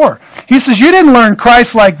Ephesians 4. He says, you didn't learn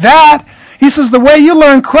Christ like that. He says, the way you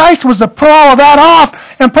learned Christ was to put all of that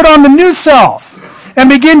off and put on the new self and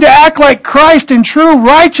begin to act like Christ in true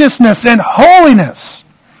righteousness and holiness.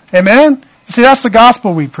 Amen? You see, that's the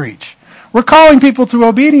gospel we preach. We're calling people to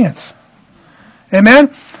obedience.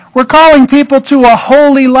 Amen? We're calling people to a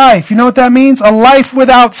holy life. You know what that means? A life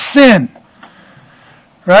without sin.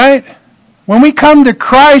 Right? When we come to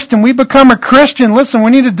Christ and we become a Christian, listen,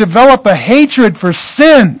 we need to develop a hatred for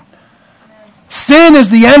sin. Sin is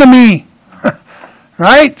the enemy.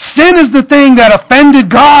 Right? Sin is the thing that offended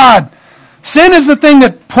God. Sin is the thing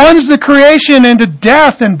that plunged the creation into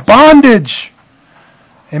death and bondage.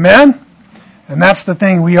 Amen? And that's the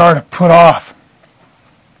thing we are to put off.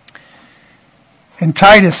 In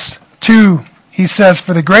Titus 2, he says,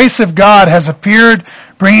 for the grace of God has appeared,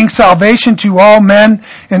 bringing salvation to all men,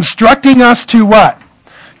 instructing us to what?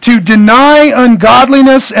 To deny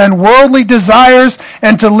ungodliness and worldly desires,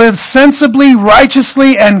 and to live sensibly,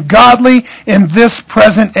 righteously, and godly in this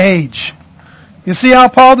present age. You see how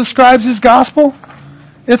Paul describes his gospel?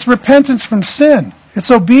 It's repentance from sin.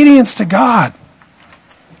 It's obedience to God.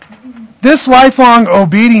 This lifelong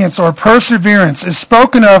obedience or perseverance is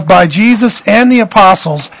spoken of by Jesus and the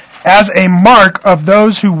apostles as a mark of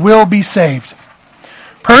those who will be saved.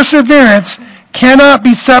 Perseverance cannot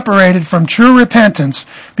be separated from true repentance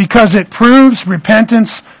because it proves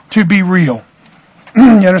repentance to be real. You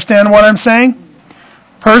understand what I'm saying?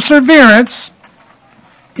 Perseverance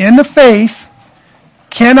in the faith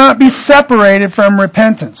cannot be separated from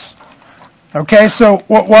repentance. Okay, so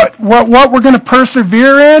what we're going to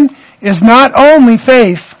persevere in is not only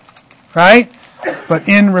faith, right, but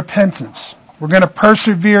in repentance. We're going to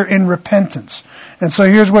persevere in repentance. And so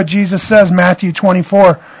here's what Jesus says, Matthew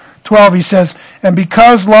 24:12. He says, and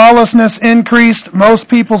because lawlessness increased, most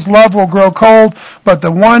people's love will grow cold, but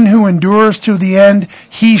the one who endures to the end,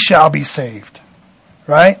 he shall be saved.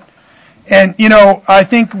 Right? And, I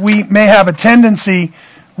think we may have a tendency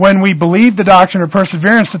when we believe the doctrine of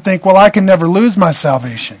perseverance to think, well, I can never lose my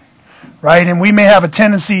salvation. Right? And we may have a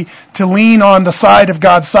tendency to lean on the side of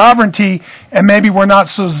God's sovereignty, and maybe we're not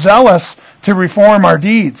so zealous to reform our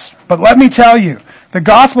deeds. But let me tell you, the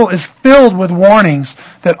gospel is filled with warnings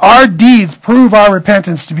that our deeds prove our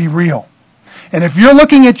repentance to be real. And if you're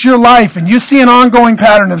looking at your life and you see an ongoing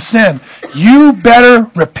pattern of sin, you better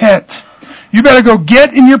repent. You better go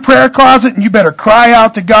get in your prayer closet and you better cry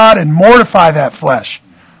out to God and mortify that flesh.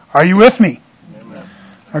 Are you with me?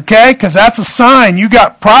 Okay? Because that's a sign you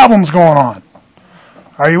got problems going on.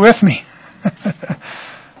 Are you with me?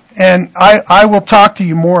 And I will talk to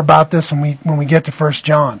you more about this when we get to 1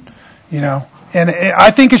 John. And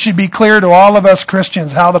I think it should be clear to all of us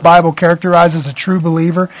Christians how the Bible characterizes a true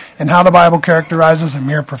believer and how the Bible characterizes a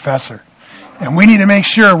mere professor. And we need to make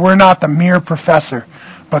sure we're not the mere professor,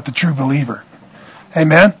 but the true believer.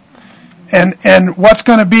 Amen? And what's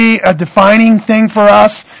going to be a defining thing for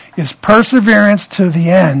us is perseverance to the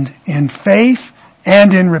end in faith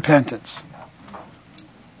and in repentance.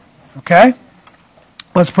 Okay?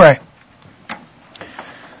 Let's pray.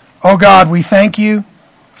 Oh God, we thank you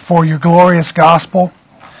for your glorious gospel.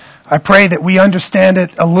 I pray that we understand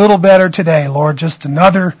it a little better today, Lord, just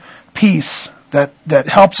another piece that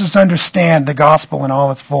helps us understand the gospel in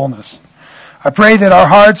all its fullness. I pray that our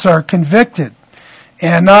hearts are convicted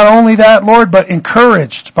And not only that, Lord, but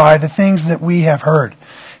encouraged by the things that we have heard.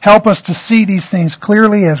 Help us to see these things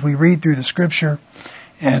clearly as we read through the Scripture.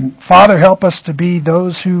 And Father, help us to be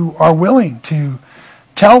those who are willing to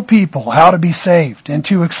tell people how to be saved and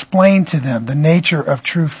to explain to them the nature of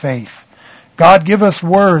true faith. God, give us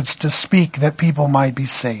words to speak that people might be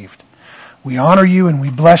saved. We honor you and we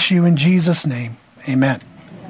bless you in Jesus' name. Amen.